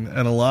information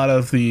and a lot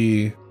of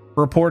the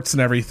reports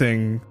and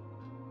everything,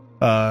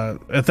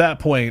 at that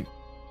point,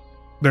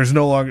 there's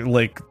no longer,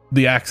 like,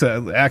 the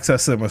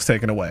access to them was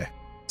taken away.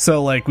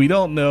 So, like, we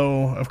don't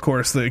know, of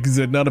course, because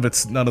none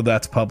of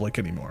that's public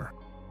anymore,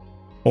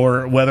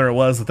 or whether it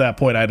was at that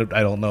point. I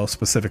don't know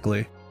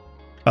specifically.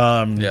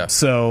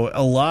 So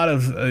a lot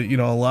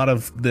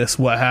of this,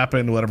 what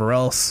happened, whatever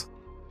else,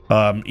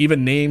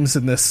 even names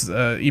in these,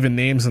 a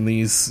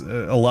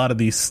lot of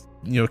these,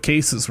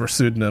 cases were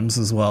pseudonyms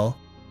as well.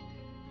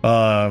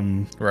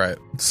 Right.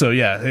 So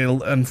yeah,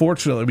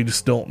 unfortunately, we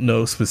just don't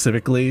know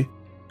specifically.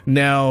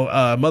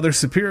 Now, Mother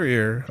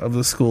Superior of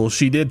the school,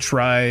 she did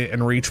try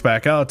and reach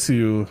back out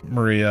to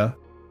Maria,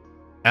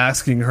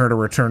 asking her to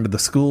return to the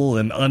school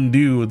and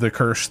undo the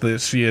curse that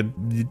she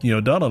had,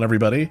 done on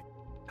everybody.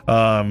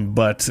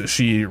 But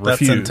she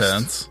refused. That's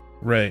intense.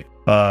 Right.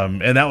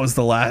 And that was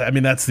the last, I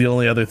mean, that's the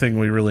only other thing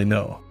we really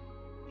know.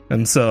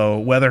 And so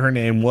whether her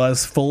name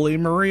was fully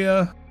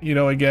Maria,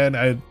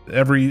 again,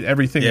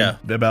 everything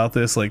about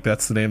this, like,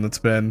 that's the name that's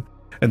been,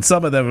 and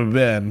some of them have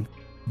been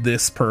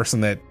this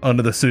person that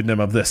under the pseudonym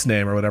of this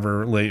name or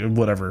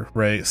whatever,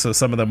 right? So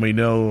some of them we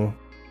know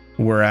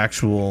were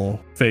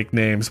actual fake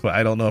names, but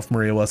I don't know if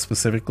Maria was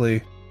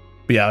specifically.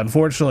 But yeah,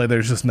 unfortunately,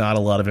 there's just not a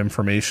lot of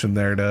information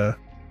there to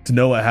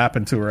know what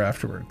happened to her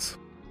afterwards.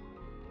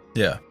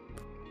 Yeah.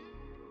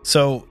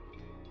 So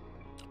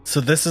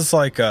this is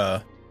like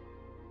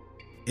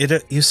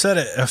you said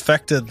it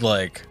affected,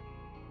 like,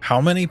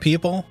 how many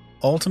people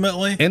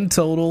ultimately? In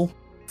total,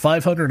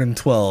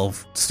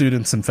 512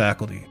 students and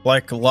faculty.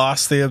 Like,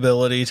 lost the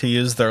ability to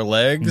use their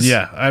legs?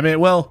 Yeah, I mean,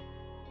 well,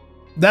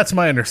 that's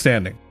my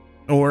understanding.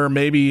 Or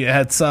maybe it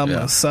had some,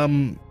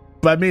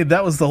 but I mean,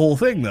 that was the whole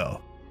thing, though,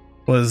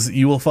 was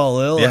you will fall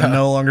ill and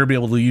no longer be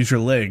able to use your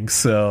legs.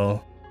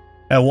 So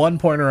at one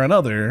point or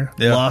another,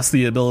 lost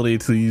the ability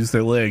to use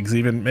their legs.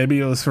 Even maybe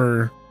it was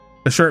for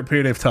a short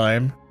period of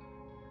time,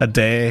 a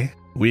day,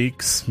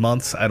 weeks,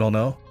 months, I don't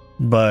know.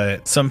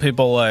 But some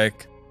people,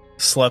 like,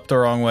 slept the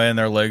wrong way and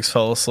their legs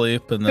fell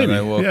asleep, and then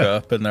they woke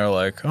up and they're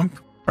like,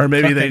 or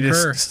maybe they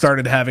just cursed.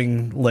 started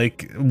having,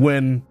 like,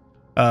 when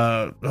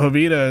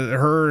Jovita,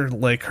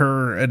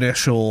 her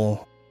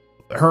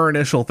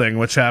initial thing,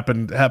 which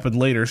happened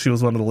later, she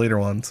was one of the later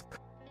ones.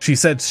 She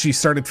said she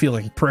started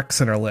feeling pricks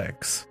in her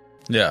legs.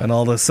 Yeah. And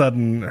all of a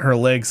sudden, her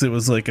legs, it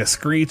was like a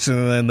screech,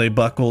 and then they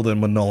buckled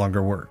and would no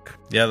longer work.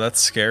 Yeah,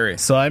 that's scary.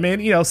 So, I mean,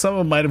 some of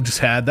them might have just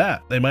had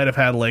that. They might have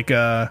had, like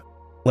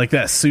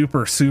that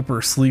super,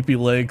 super sleepy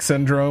leg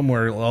syndrome,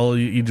 where all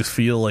you just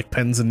feel like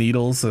pins and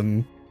needles,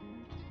 and,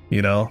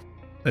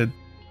 it.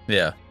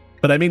 Yeah.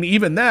 But, I mean,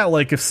 even that,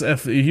 like,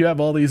 if you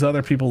have all these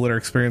other people that are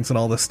experiencing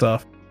all this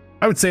stuff,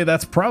 I would say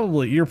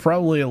you're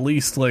probably at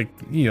least, like,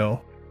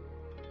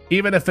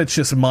 even if it's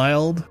just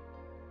mild,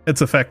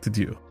 it's affected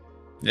you.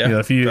 Yeah,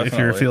 if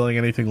you're feeling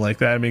anything like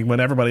that, I mean,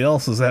 when everybody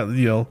else is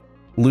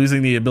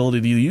losing the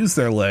ability to use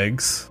their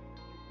legs,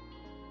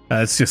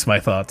 it's just my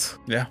thoughts.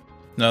 Yeah,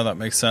 no, that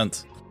makes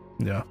sense.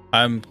 Yeah.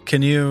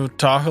 Can you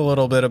talk a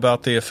little bit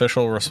about the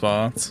official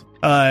response?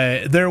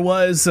 There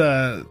was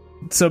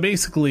so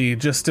basically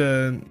just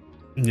kind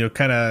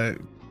of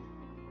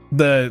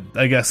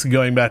I guess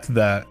going back to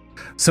that.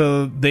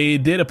 So they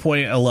did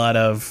appoint a lot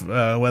of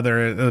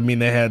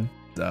they had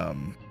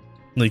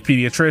like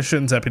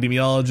pediatricians,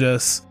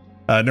 epidemiologists,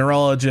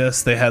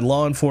 neurologists, they had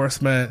law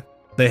enforcement,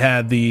 they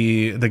had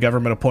the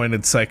government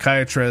appointed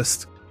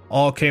psychiatrist,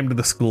 all came to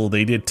the school.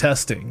 They did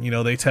testing.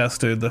 They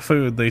tested the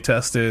food, they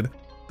tested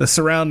the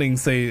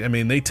surroundings,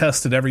 they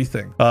tested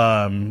everything.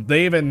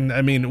 They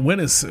even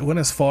went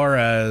as far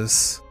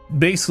as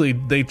basically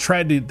they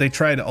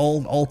tried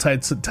all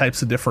types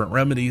of different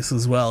remedies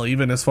as well,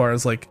 even as far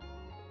as like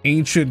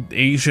ancient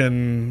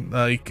Asian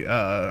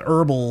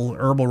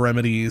herbal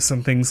remedies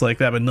and things like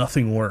that, but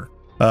nothing worked.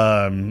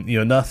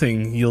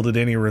 Nothing yielded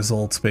any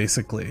results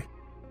basically.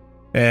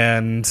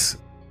 And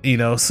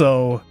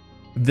so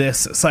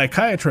this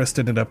psychiatrist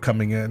ended up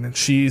coming in and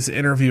she's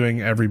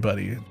interviewing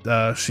everybody.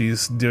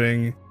 She's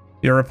doing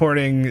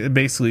reporting,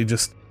 basically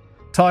just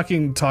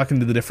talking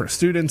to the different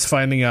students,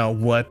 finding out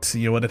what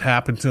had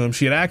happened to them.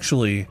 She had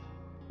actually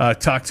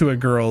talked to a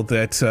girl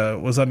that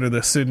was under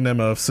the pseudonym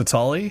of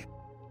Satali,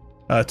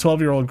 a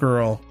 12-year-old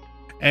girl,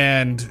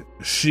 and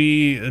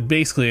she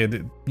basically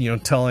had,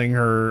 telling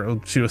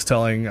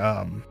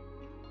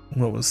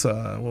what was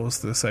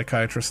the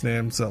psychiatrist's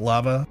name?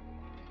 Zavala?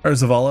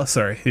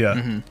 Sorry, yeah.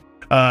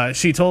 Mm-hmm.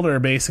 She told her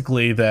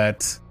basically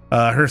that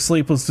her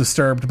sleep was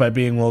disturbed by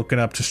being woken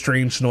up to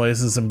strange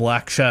noises and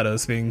black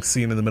shadows being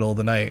seen in the middle of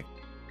the night.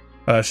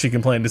 She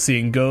complained of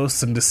seeing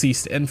ghosts and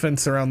deceased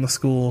infants around the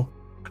school.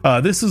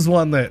 This is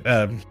one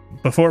that,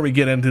 before we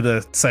get into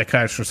the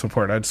psychiatrist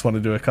report, I just want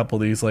to do a couple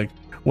of these, like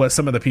what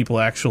some of the people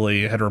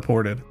actually had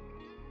reported.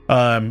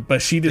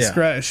 But she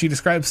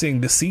described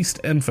seeing deceased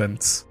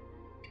infants,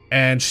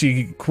 and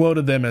she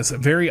quoted them as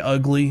very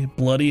ugly,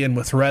 bloody, and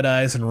with red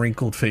eyes and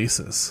wrinkled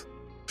faces.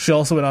 She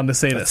also went on to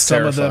say that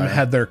some of them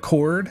had their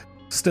cord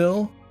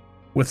still,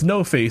 with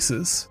no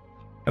faces,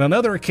 and on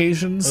other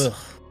occasions,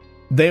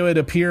 they would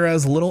appear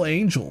as little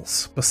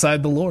angels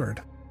beside the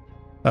Lord.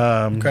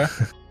 Okay.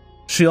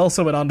 She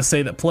also went on to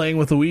say that playing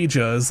with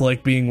Ouija is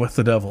like being with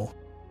the devil.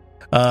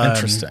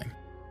 Interesting.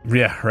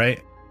 Yeah,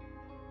 right?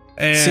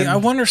 And see, I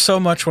wonder so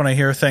much when I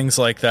hear things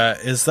like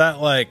that. Is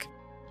that like...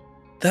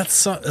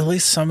 at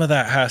least some of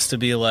that has to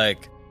be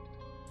like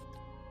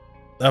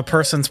a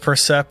person's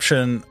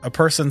perception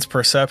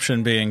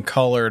being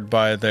colored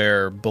by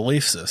their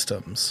belief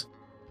systems,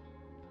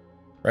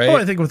 right? Oh,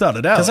 I think without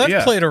a doubt. Because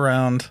I've played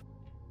around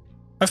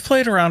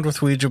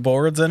with Ouija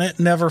boards, and it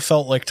never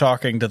felt like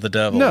talking to the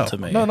devil to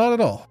me. No, not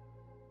at all.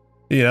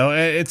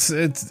 It's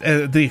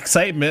the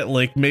excitement.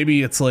 Like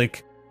maybe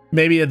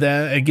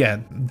then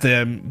again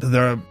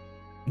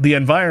the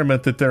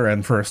environment that they're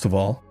in. First of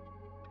all.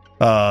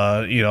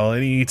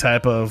 Any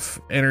type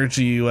of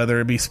energy, whether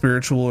it be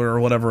spiritual or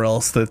whatever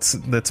else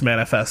that's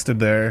manifested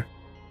there.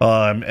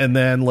 And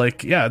then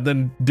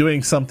then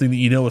doing something that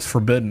is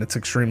forbidden, it's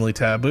extremely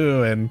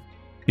taboo and,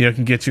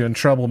 can get you in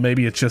trouble.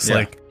 Maybe it's just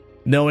like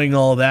knowing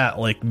all that,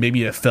 like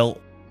maybe it felt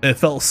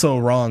so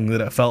wrong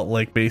that it felt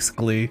like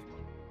basically,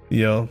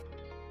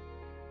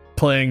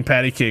 playing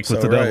patty cake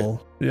with the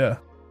devil. Yeah.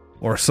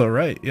 Or so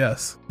right.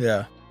 Yes.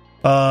 Yeah.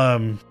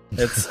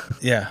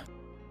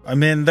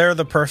 They're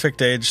the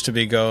perfect age to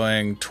be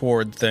going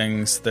toward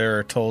things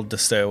they're told to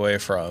stay away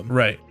from.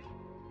 Right.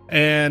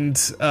 And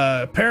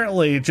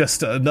apparently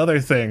just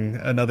another thing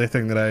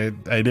that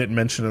I didn't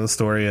mention in the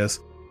story is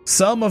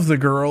some of the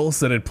girls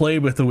that had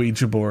played with the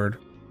Ouija board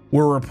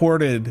were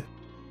reported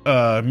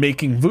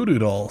making voodoo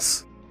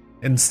dolls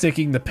and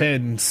sticking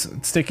pins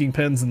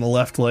in the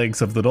left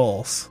legs of the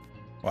dolls.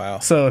 Wow.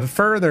 So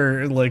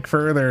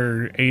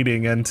further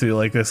aiding into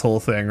like this whole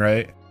thing,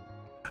 right?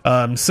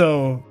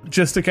 So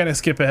just to kind of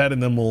skip ahead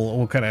and then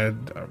we'll kind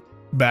of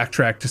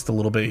backtrack just a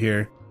little bit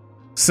here.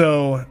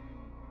 So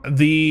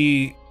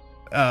they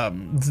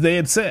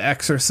had sent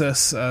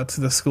exorcists to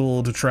the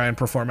school to try and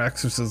perform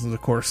exorcisms.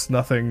 Of course,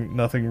 nothing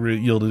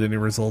yielded any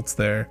results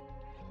there.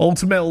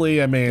 Ultimately,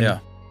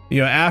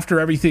 after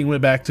everything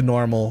went back to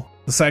normal,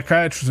 the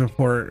psychiatrist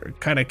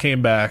report kind of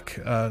came back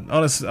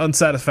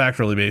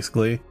unsatisfactorily,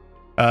 basically,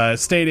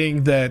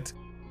 stating that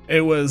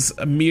it was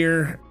a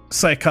mere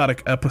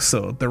psychotic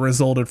episode that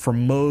resulted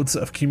from modes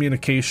of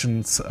communication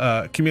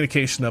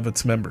of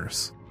its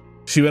members.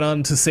 She went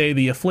on to say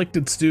the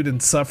afflicted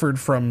students suffered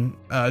from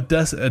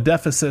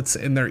deficits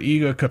in their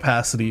ego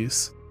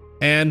capacities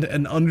and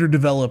an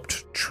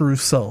underdeveloped true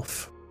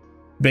self.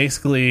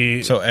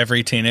 Basically, so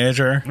every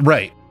teenager,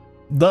 right,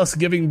 thus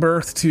giving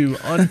birth to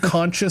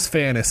unconscious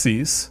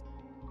fantasies,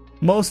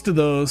 most of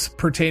those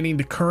pertaining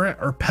to current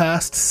or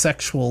past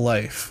sexual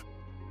life.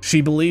 She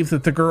believed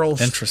that the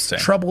girls'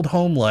 troubled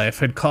home life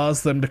had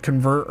caused them to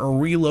convert or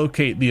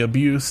relocate the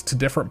abuse to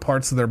different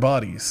parts of their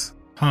bodies.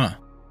 Huh.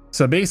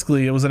 So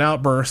basically, it was an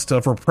outburst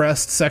of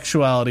repressed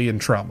sexuality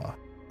and trauma.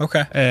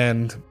 Okay.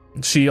 And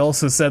she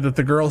also said that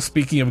the girl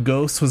speaking of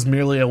ghosts was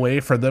merely a way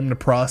for them to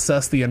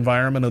process the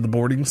environment of the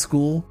boarding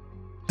school,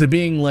 to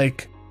being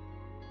like,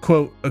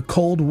 quote, a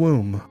cold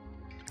womb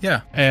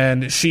Yeah.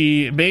 And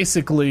she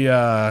basically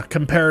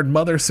compared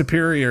Mother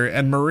Superior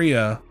and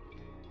Maria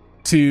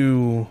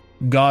to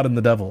God and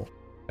the devil.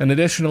 And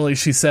additionally,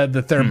 she said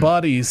that their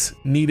bodies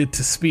needed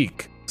to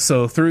speak.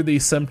 So through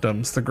these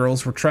symptoms, the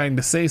girls were trying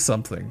to say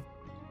something,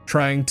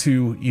 trying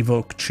to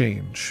evoke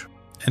change.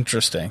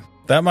 Interesting.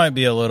 That might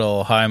be a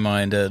little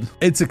high-minded.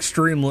 It's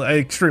extremely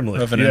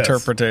of an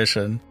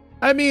interpretation.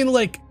 I mean,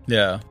 like,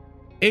 yeah,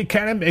 it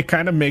kind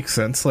of makes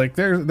sense. Like,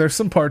 there's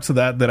some parts of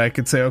that I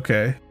could say,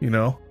 okay, you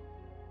know,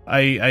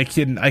 I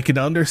can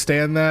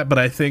understand that, but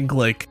I think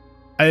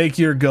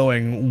you're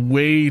going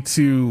way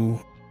too,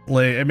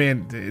 like, I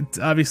mean,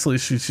 obviously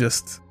she's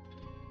just,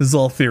 this is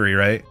all theory,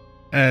 right?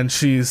 And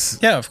she's,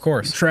 yeah, of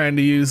course, trying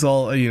to use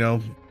all, you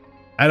know,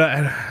 I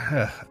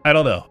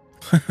don't know.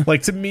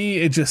 Like, to me,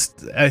 it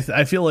just,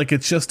 I feel like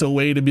it's just a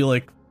way to be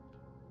like,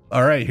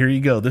 all right, here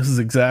you go. This is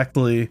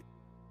exactly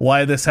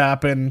why this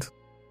happened.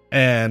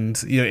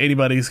 And, you know,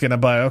 anybody's going to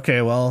buy,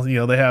 okay, well, you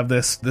know, they have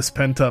this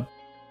pent up,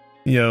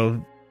 you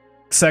know,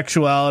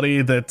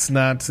 sexuality that's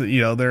not,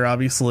 you know, they're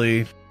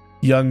obviously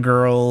young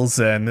girls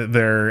and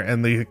they're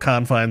in the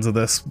confines of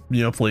this,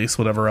 you know, place,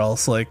 whatever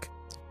else. Like,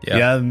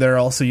 yeah, and they're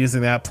also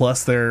using that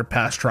plus their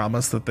past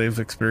traumas that they've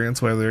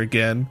experienced, whether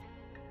again,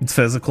 it's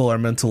physical or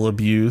mental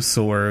abuse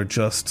or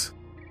just,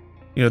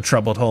 you know,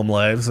 troubled home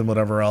lives and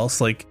whatever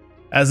else, like,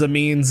 as a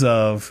means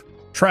of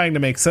trying to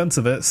make sense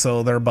of it.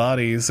 So their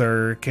bodies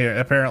are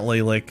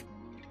apparently, like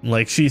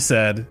she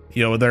said,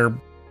 you know,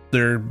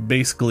 they're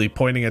basically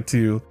pointing it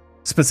to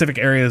specific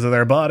areas of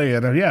their body,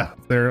 and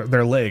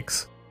their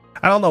legs.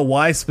 I don't know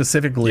why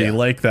specifically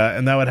like that,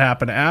 and that would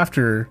happen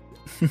after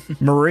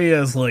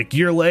Maria's like,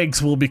 your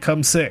legs will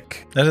become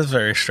sick. That is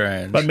very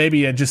strange. But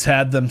maybe it just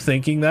had them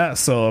thinking that.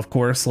 So of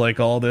course, like,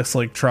 all this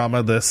like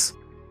trauma, this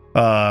you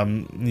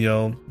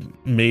know,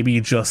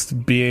 maybe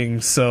just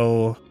being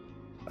so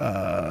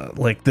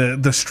like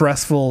the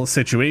stressful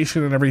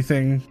situation and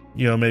everything,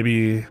 you know,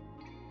 maybe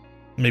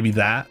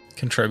that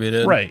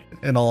contributed, right,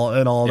 and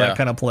all that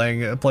kind of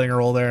playing a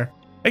role there.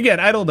 Again,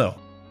 I don't know,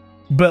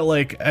 but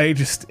like,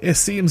 it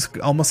seems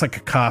almost like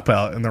a cop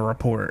out in the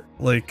report,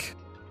 like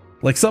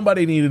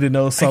somebody needed to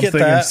know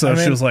something, and so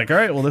she was like, all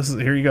right, well,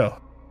 here you go.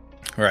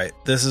 Right.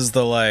 This is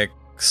the, like,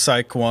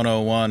 Psych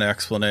 101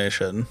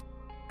 explanation.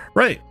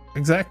 Right.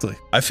 Exactly.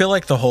 I feel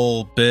like the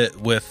whole bit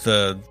with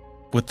the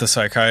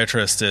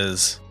psychiatrist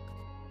is,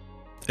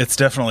 it's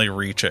definitely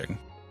reaching.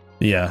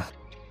 Yeah.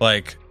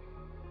 Like,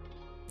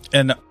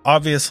 and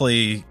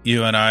obviously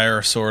you and I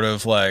are sort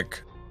of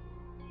like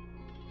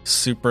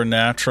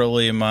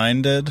supernaturally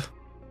minded,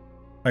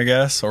 I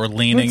guess, or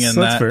leaning in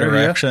that fair,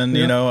 direction,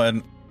 you know,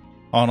 and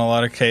on a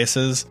lot of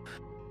cases.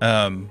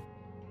 I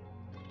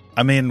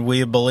mean,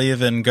 we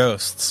believe in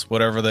ghosts,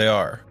 whatever they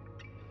are,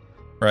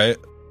 right?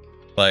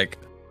 Like,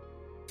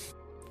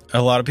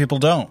 a lot of people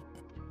don't.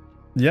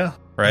 Yeah,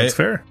 right? That's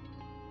fair.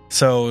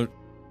 So,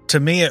 to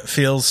me, it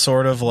feels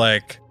sort of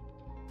like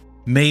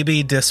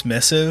maybe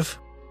dismissive,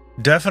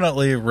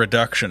 definitely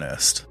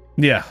reductionist.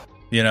 Yeah.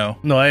 You know?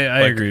 No,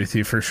 I agree with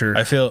you for sure.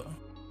 I feel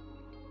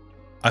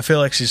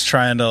like she's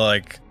trying to,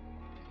 like,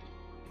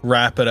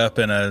 wrap it up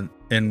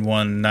in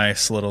one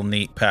nice little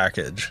neat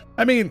package.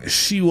 I mean,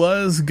 she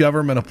was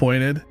government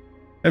appointed.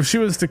 If she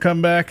was to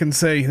come back and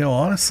say, you know,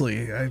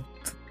 honestly,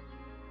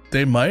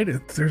 there might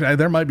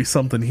be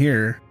something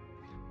here,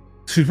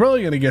 she's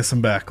probably going to get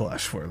some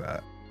backlash for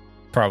that.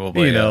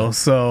 Probably, you know,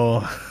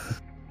 so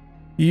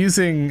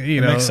using,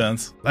 you know, makes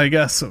sense. I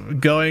guess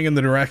going in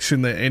the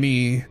direction that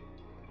any,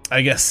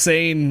 I guess,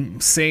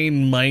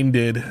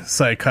 sane-minded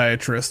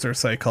psychiatrist or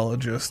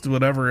psychologist,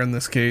 whatever in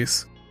this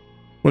case,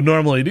 would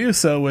normally do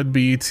so would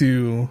be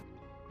to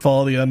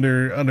fall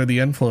under the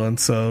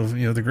influence of,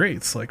 you know, the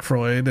greats like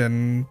Freud,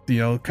 and, you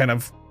know, kind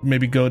of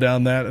maybe go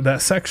down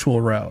that sexual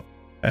route,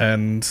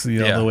 and, you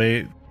know, the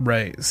way,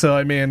 right. So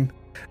I mean,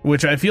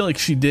 which I feel like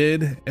she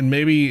did, and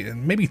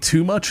maybe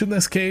too much in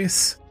this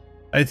case,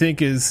 I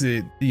think is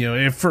it, you know,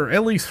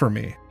 at least for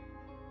me,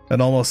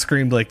 it almost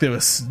screamed like there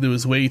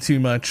was way too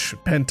much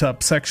pent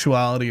up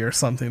sexuality or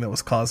something that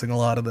was causing a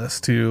lot of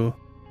this too,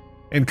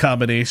 in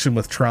combination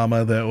with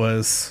trauma that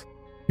was,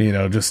 you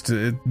know, just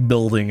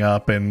building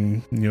up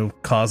and, you know,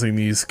 causing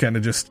these kind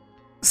of just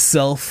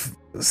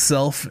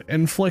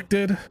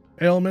self-inflicted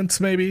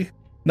ailments, maybe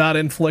not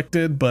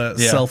inflicted, but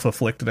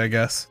self-afflicted, I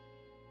guess.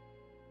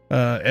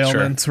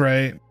 Ailments, sure.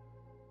 Right?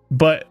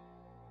 But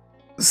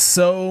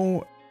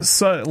so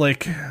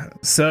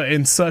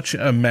in such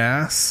a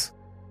mass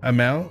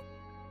amount,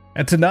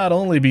 and to not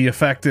only be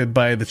affected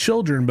by the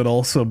children, but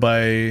also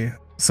by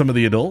some of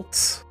the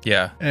adults.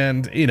 Yeah.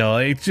 And, you know,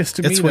 it just,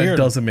 to me, that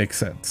doesn't make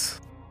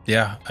sense.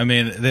 Yeah, I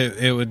mean,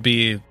 it would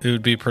be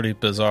pretty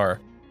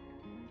bizarre.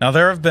 Now,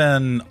 there have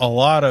been a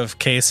lot of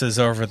cases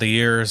over the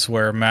years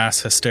where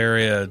mass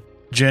hysteria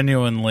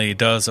genuinely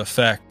does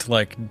affect,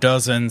 like,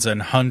 dozens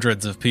and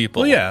hundreds of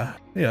people. Well, yeah,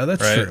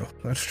 that's right? True.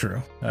 That's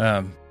true.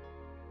 And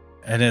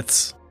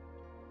it's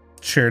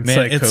shared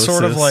psychosis. It's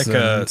sort of like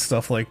and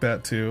stuff like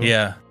that too.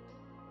 Yeah,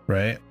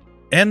 right.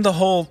 And the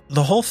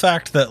whole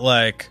fact that,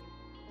 like,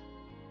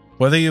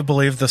 whether you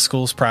believe the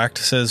school's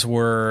practices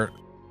were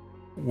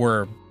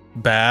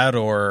bad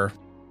or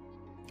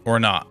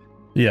not,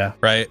 Yeah.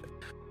 right?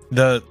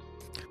 The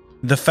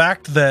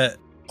fact that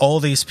all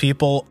these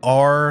people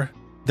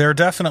they're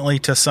definitely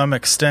to some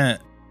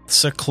extent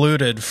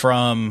secluded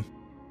from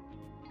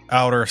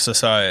outer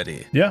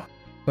society. Yeah,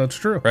 that's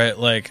true. Right?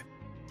 Like,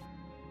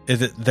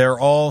 they're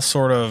all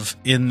sort of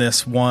in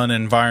this one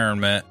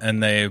environment,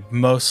 and they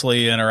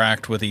mostly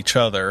interact with each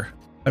other.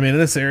 I mean,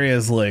 this area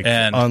is like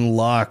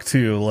unlocked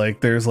too.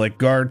 Like, there's like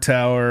guard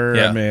tower.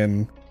 Yeah. I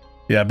mean,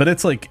 yeah, but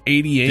it's like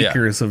 80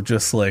 acres of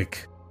just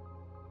like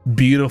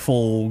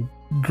beautiful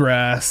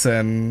grass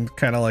and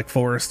kind of like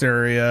forest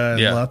area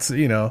and lots,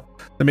 you know.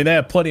 I mean, they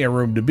have plenty of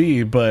room to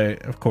be,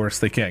 but of course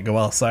they can't go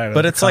outside.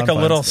 But it's like a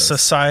little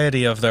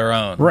society of their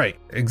own. Right.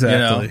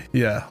 Exactly.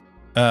 You know?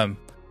 Yeah.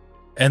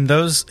 And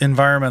those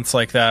environments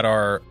like that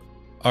are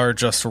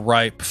just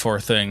ripe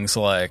for things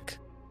like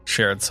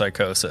shared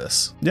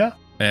psychosis. Yeah.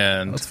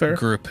 And that's fair.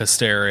 Group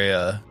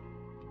hysteria.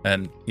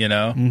 And, you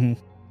know,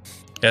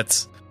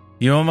 Mm-hmm.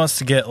 you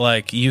almost get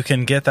like, you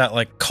can get that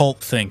like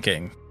cult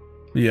thinking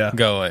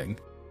going,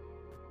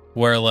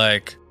 where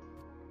like,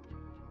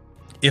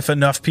 if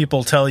enough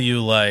people tell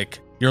you like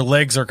your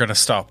legs are going to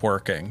stop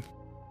working,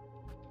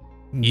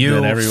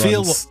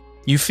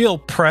 you feel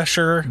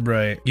pressure.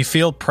 Right. You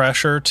feel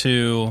pressure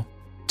to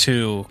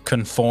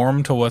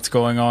conform to what's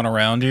going on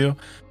around you,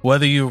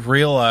 whether you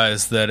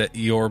realize that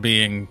you're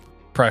being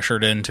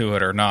pressured into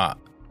it or not.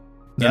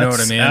 You know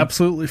what I mean?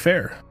 Absolutely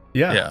fair.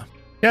 Yeah. Yeah.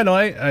 Yeah. No,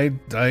 I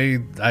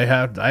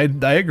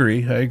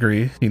agree. I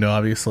agree. You know,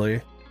 obviously,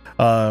 you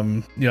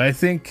know, I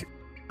think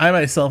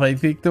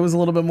there was a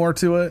little bit more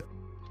to it.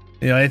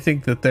 You know, I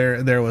think that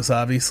there was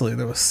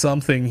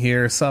something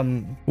here,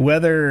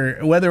 whether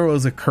it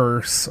was a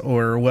curse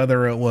or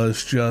whether it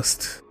was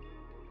just,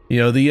 you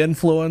know, the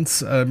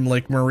influence,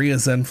 like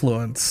Maria's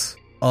influence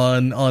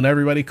on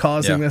everybody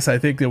causing this. I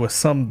think there was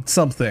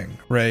something,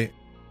 right?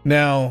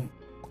 Now,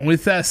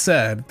 with that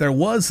said, there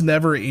was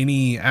never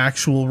any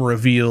actual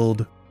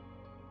revealed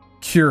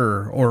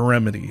cure or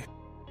remedy.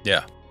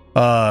 Yeah.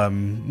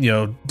 You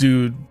know,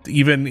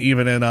 even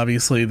in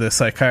obviously the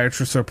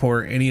psychiatrist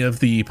report, any of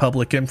the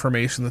public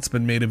information that's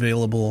been made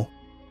available,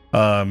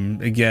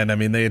 again, I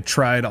mean, they had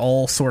tried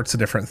all sorts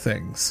of different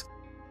things.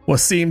 What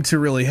seemed to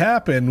really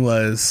happen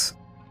was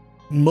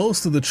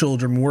most of the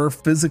children were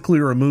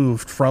physically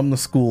removed from the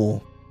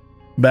school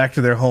back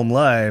to their home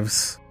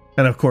lives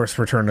and of course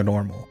returned to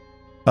normal.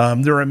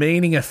 The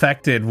remaining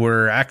affected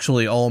were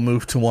actually all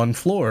moved to one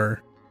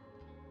floor,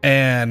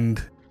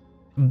 and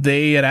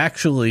they had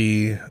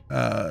actually,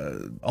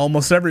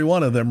 almost every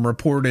one of them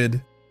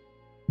reported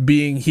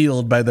being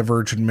healed by the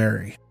Virgin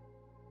Mary.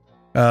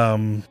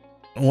 One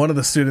of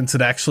the students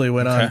had actually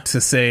went on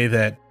to say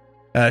that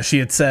she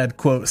had said,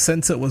 quote,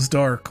 "Since it was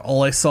dark,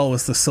 all I saw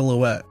was the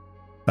silhouette."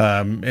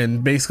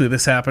 And basically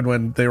this happened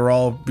when they were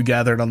all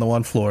gathered on the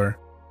one floor.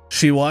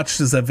 She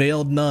watched as a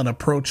veiled nun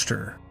approached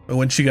her. But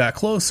when she got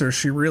closer,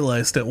 she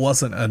realized it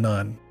wasn't a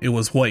nun. It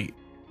was white.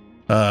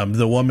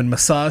 The woman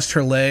massaged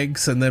her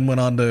legs and then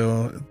went on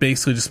to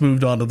basically just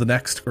moved on to the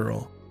next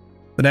girl.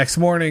 The next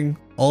morning,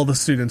 all the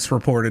students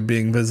reported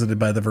being visited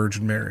by the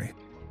Virgin Mary.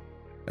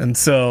 And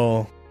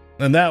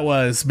that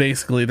was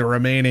basically the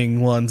remaining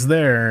ones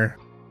there.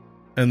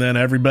 And then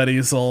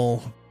everybody's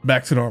all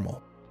back to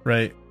normal,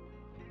 right?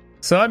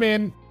 So, I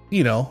mean,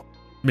 you know,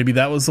 maybe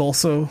that was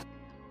also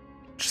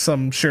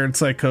some shared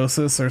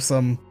psychosis or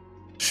some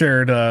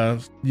shared,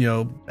 you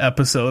know,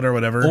 episode or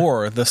whatever.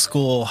 Or the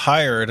school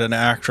hired an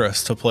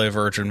actress to play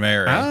Virgin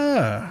Mary.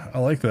 Ah, I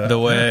like that. The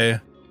way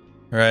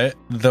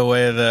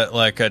that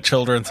like a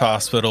children's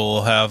hospital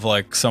will have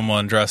like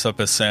someone dress up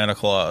as Santa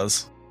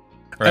Claus.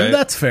 Right? And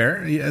that's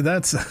fair. Yeah,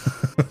 that's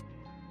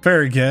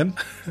fair again.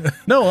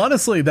 No,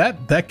 honestly,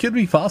 that could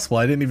be possible.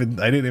 I didn't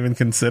even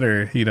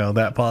consider, you know,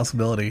 that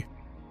possibility.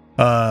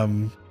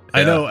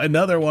 I know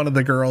another one of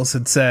the girls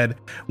had said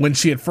when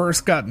she had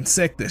first gotten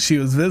sick that she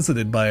was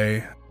visited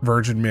by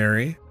Virgin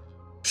Mary.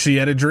 She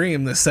had a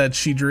dream that said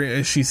she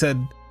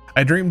said,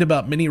 "I dreamed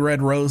about many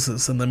red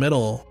roses. In the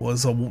middle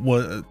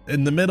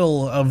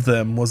of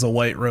them was a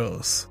white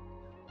rose.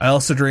 I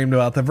also dreamed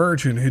about the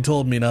Virgin who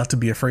told me not to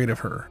be afraid of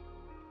her."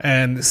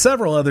 And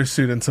several other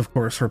students, of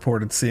course,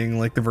 reported seeing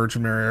like the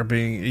Virgin Mary or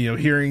being, you know,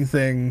 hearing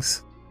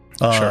things,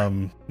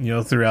 you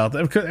know, throughout.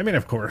 I mean,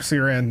 of course,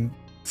 you're in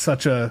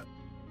such a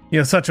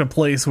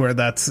place where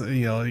that's,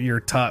 you know, you're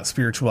taught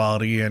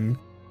spirituality and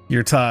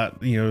you're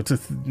taught, you know,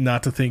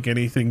 not to think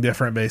anything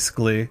different,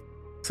 basically.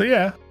 So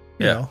you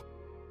know,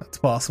 that's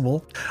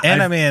possible.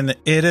 And I mean,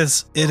 it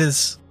is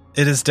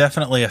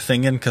definitely a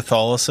thing in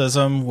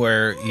Catholicism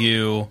where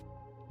you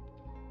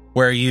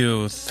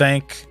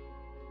thank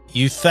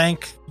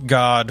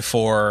God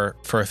for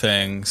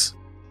things,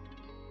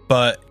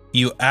 but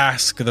you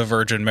ask the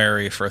Virgin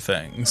Mary for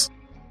things.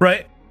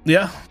 Right.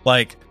 Yeah.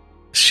 Like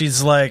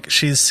she's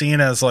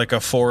seen as like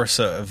a force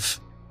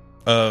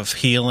of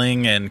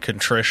healing and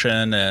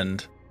contrition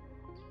and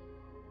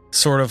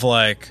sort of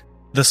like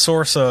the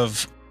source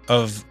of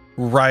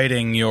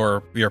writing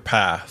your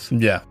path.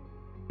 Yeah.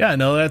 Yeah,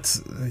 no,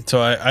 that's...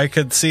 So I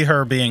could see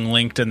her being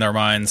linked in their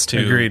minds to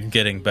Agreed.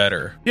 getting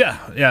better.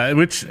 Yeah,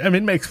 which, I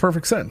mean, makes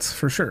perfect sense,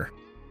 for sure.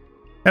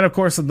 And of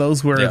course,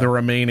 those were the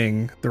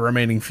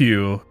remaining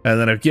few. And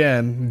then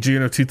again,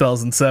 June of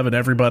 2007,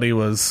 everybody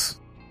was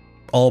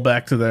all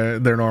back to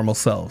their normal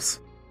selves.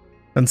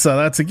 And so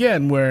that's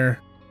again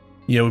where,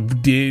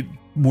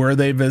 were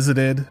they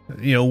visited?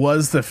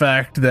 Was the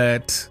fact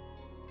that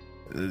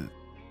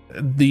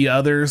the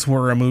others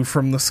were removed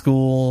from the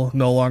school,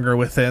 no longer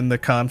within the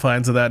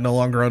confines of that, no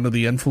longer under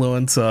the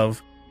influence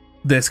of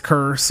this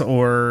curse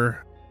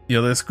or,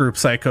 this group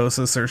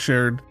psychosis or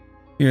shared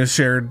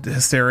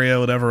hysteria,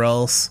 whatever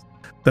else.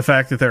 The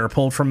fact that they were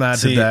pulled from that,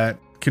 did that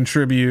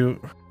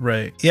contribute?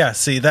 Right. Yeah.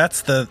 See,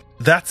 that's the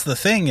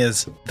thing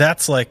is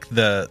that's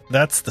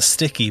the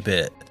sticky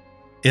bit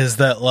is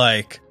that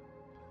like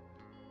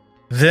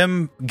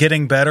them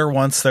getting better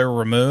once they're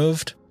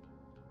removed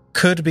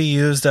could be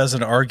used as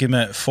an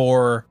argument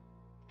for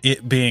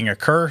it being a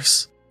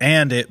curse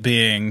and it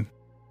being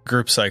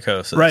group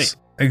psychosis. Right.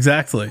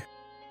 Exactly.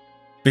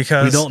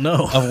 Because we don't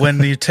know of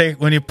when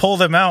you pull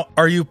them out,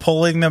 are you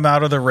pulling them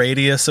out of the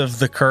radius of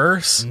the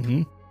curse?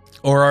 Mm-hmm.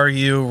 Or are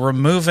you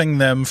removing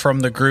them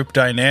from the group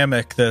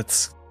dynamic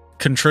that's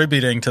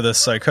contributing to this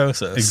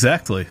psychosis?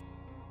 Exactly.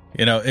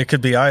 It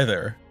could be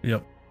either.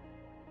 Yep.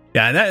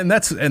 Yeah, and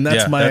that's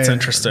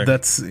interesting.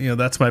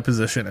 That's my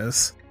position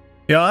is.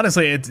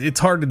 Honestly, it's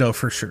hard to know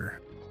for sure.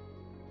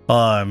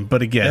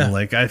 But again,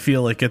 like I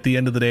feel like at the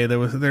end of the day,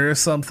 there's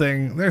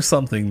something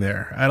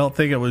there. I don't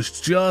think it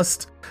was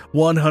just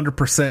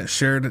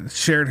 100%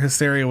 shared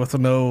hysteria with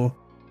no,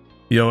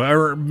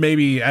 or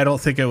maybe I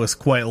don't think it was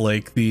quite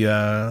like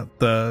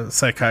the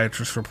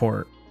psychiatrist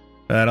report.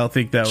 I don't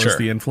think that was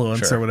the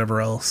influence or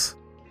whatever else.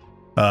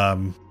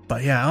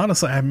 But yeah,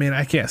 honestly, I mean,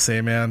 I can't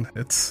say, man.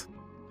 It's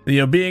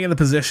being in the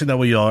position that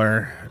we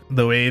are,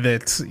 the way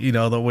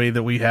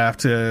that we have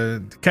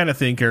to kind of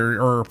think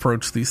or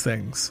approach these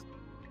things.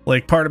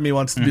 Like, part of me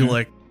wants to be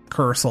like,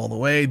 curse all the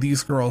way.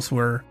 These girls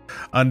were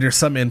under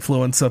some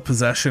influence of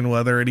possession,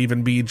 whether it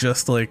even be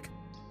just like,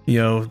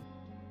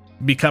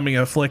 becoming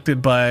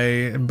afflicted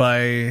by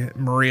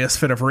Maria's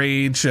fit of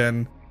rage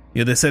and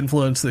this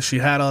influence that she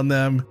had on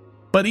them.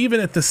 But even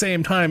at the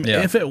same time,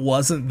 if it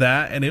wasn't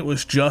that and it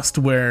was just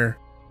where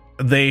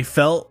they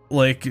felt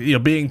like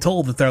being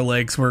told that their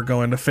legs were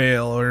going to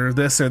fail or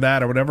this or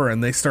that or whatever,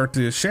 and they start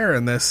to share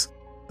in this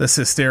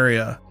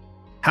hysteria,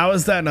 how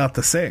is that not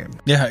the same?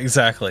 Yeah,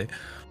 exactly.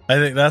 I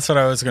think that's what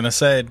I was going to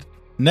say.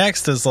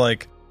 Next is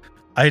like,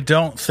 I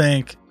don't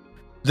think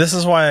this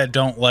is why I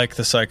don't like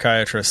the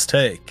psychiatrist's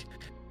take,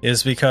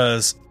 is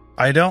because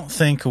I don't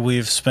think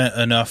we've spent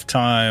enough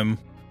time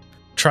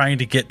trying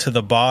to get to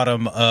the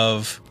bottom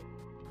of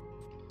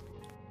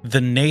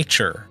the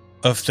nature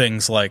of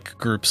things like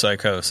group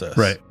psychosis.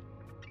 Right.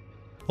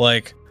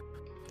 Like,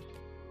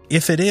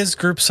 if it is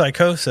group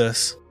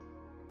psychosis,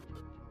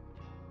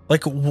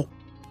 like,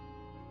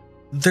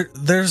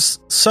 there's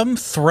some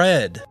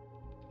thread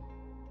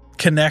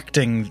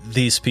connecting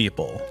these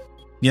people,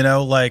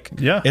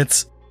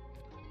 it's,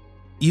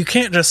 you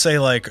can't just say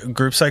like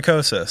group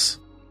psychosis,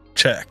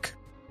 check.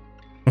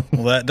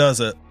 Well, that does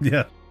it.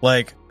 Yeah.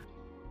 Like,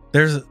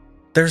 there's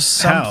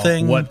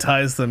something. What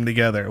ties them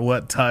together?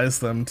 What ties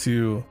them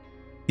to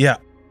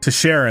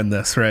share in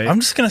this, right? I'm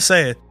just gonna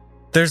say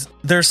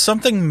there's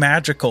something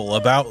magical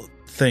about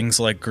things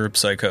like group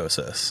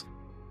psychosis.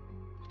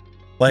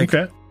 Like,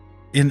 okay.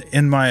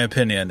 In my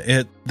opinion,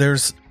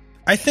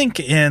 I think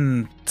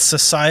in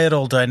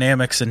societal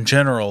dynamics in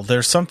general,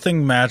 there's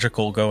something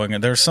magical going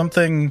on. There's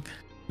something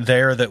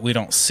there that we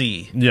don't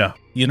see. Yeah.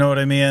 You know what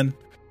I mean?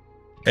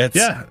 I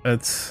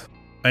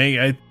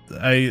agree.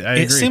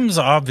 It seems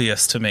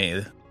obvious to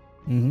me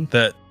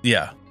that,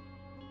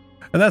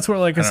 and that's where,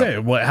 like I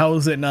say, how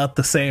is it not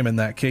the same in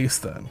that case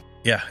then?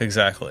 Yeah,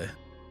 exactly.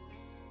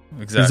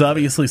 There's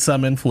obviously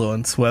some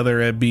influence,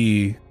 whether it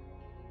be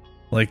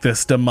like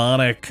this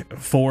demonic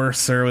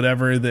force or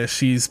whatever that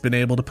she's been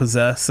able to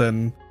possess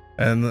and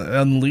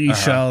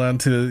unleash out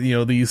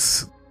onto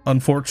these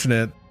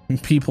unfortunate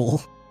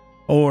people,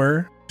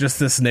 or just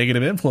this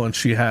negative influence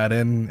she had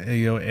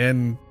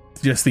and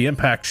just the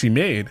impact she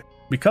made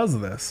because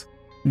of this,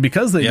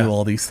 because they knew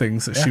all these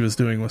things that she was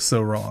doing was so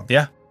wrong.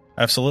 Yeah,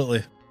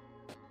 absolutely.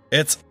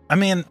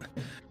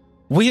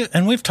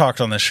 We've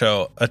talked on this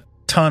show a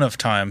ton of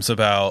times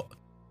about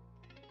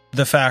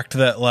the fact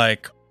that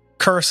like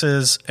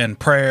curses and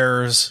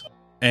prayers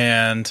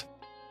and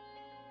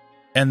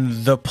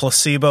the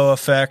placebo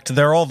effect,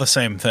 they're all the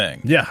same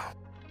thing. Yeah,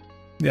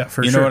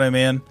 for sure. You know what I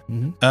mean?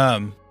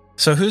 Mm-hmm.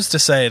 So who's to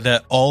say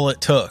that all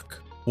it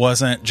took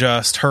wasn't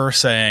just her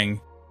saying,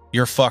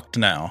 "You're fucked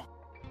now,"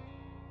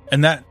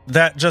 and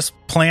that just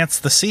plants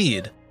the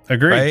seed.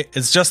 Agree. Right?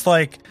 It's just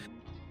like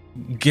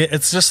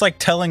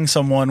telling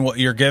someone what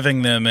you're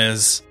giving them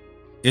is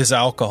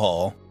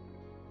alcohol,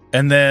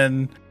 and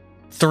then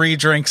 3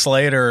 drinks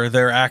later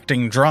they're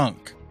acting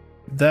drunk.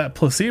 That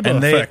placebo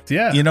effect,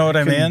 you know what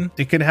I mean?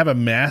 It can have a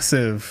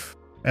massive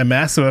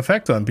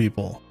effect on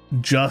people.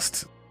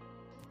 Just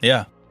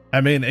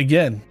I mean,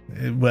 again,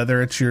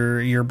 whether it's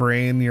your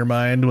brain, your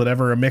mind,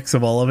 whatever, a mix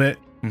of all of it,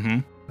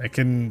 it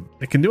can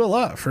do a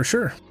lot for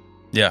sure.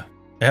 Yeah,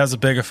 it has a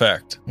big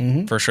effect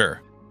for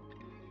sure.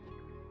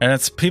 And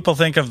it's people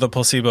think of the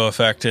placebo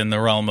effect in the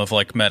realm of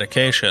like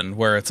medication,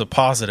 where it's a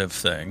positive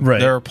thing. Right.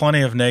 There are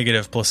plenty of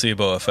negative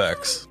placebo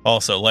effects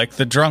also, like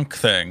the drunk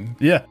thing.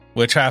 Yeah,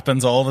 which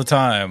happens all the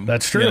time.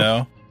 That's true. You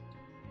know?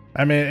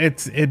 I mean,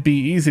 it'd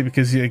be easy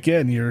because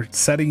you're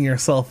setting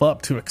yourself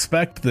up to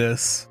expect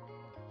this,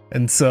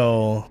 and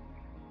so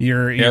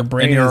your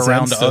brain and you're is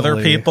around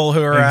other people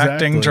who are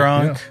acting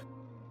drunk.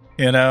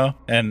 Yeah. You know,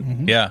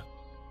 and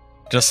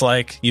just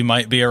like you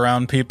might be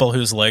around people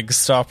whose legs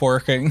stop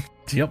working.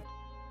 Yep.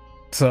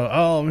 So,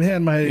 oh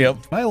man,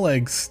 my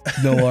legs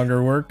no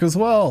longer work as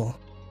well.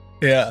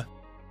 Yeah.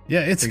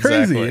 Yeah, it's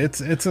crazy.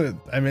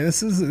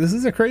 This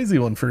is a crazy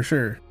one for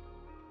sure.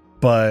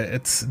 But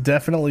it's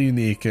definitely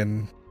unique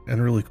and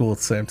really cool at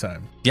the same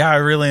time. Yeah, I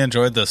really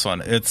enjoyed this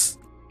one. It's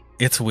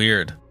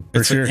weird.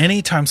 For sure.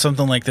 Anytime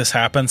something like this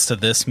happens to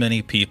this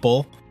many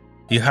people,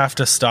 you have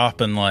to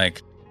stop and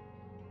like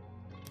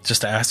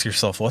just ask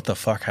yourself, what the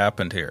fuck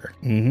happened here?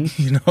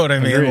 Mm-hmm. You know what I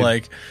mean? Agreed.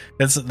 Like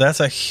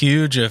that's a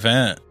huge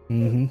event.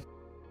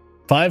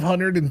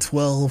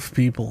 512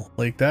 people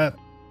like that.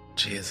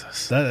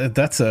 Jesus.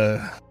 That's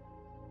a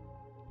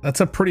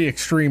pretty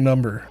extreme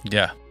number.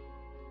 Yeah,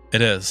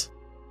 it is.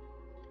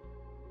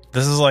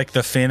 This is like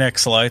the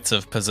Phoenix Lights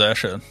of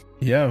possession.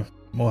 Yeah.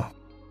 Well,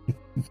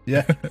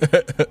 yeah.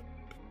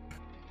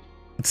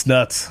 It's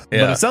nuts.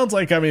 Yeah. But it sounds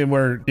like, I mean,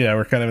 we're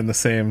kind of in the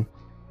same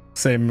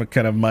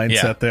kind of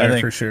mindset there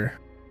for sure.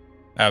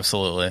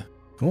 Absolutely.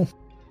 Cool.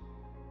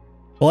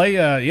 Well,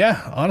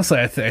 honestly,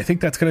 I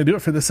think that's going to do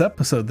it for this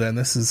episode then.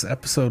 This is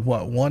episode,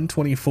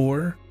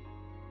 124?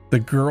 The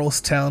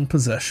Girlstown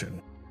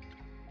Possession.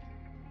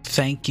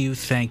 Thank you.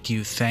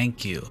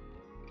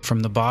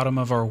 From the bottom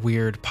of our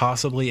weird,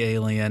 possibly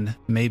alien,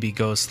 maybe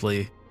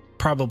ghostly,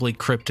 probably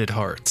cryptid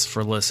hearts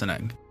for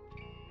listening.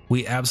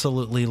 We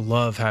absolutely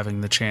love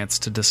having the chance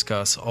to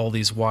discuss all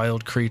these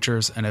wild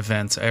creatures and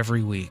events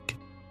every week,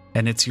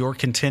 and it's your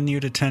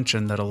continued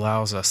attention that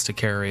allows us to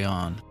carry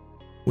on.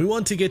 We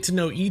want to get to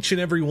know each and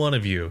every one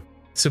of you,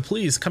 so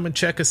please come and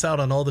check us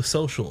out on all the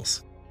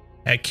socials.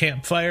 At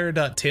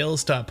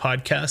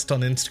campfire.tales.podcast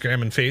on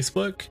Instagram and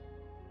Facebook,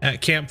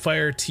 at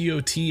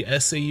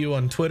campfire.totsau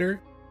on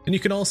Twitter, and you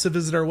can also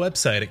visit our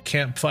website at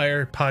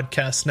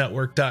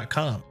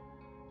campfirepodcastnetwork.com.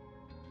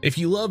 If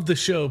you love the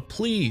show,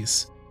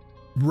 please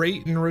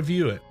rate and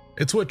review it.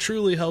 It's what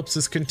truly helps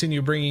us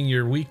continue bringing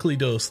your weekly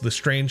dose of the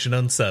strange and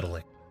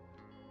unsettling.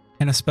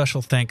 And a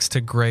special thanks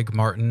to Greg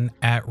Martin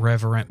at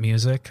Reverent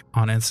Music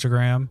on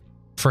Instagram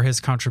for his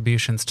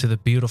contributions to the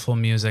beautiful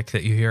music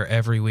that you hear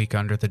every week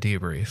under the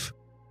debrief.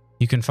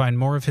 You can find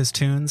more of his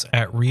tunes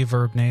at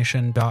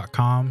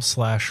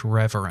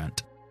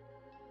reverbnation.com/reverent.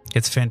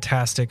 It's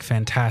fantastic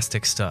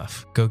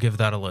stuff. Go give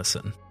that a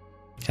listen.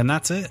 And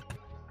that's it.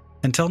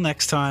 Until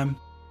next time,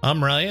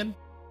 I'm Ryan.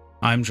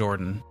 I'm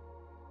Jordan.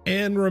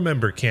 And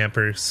remember,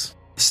 campers,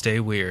 stay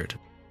weird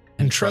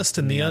and trust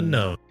in the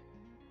unknown.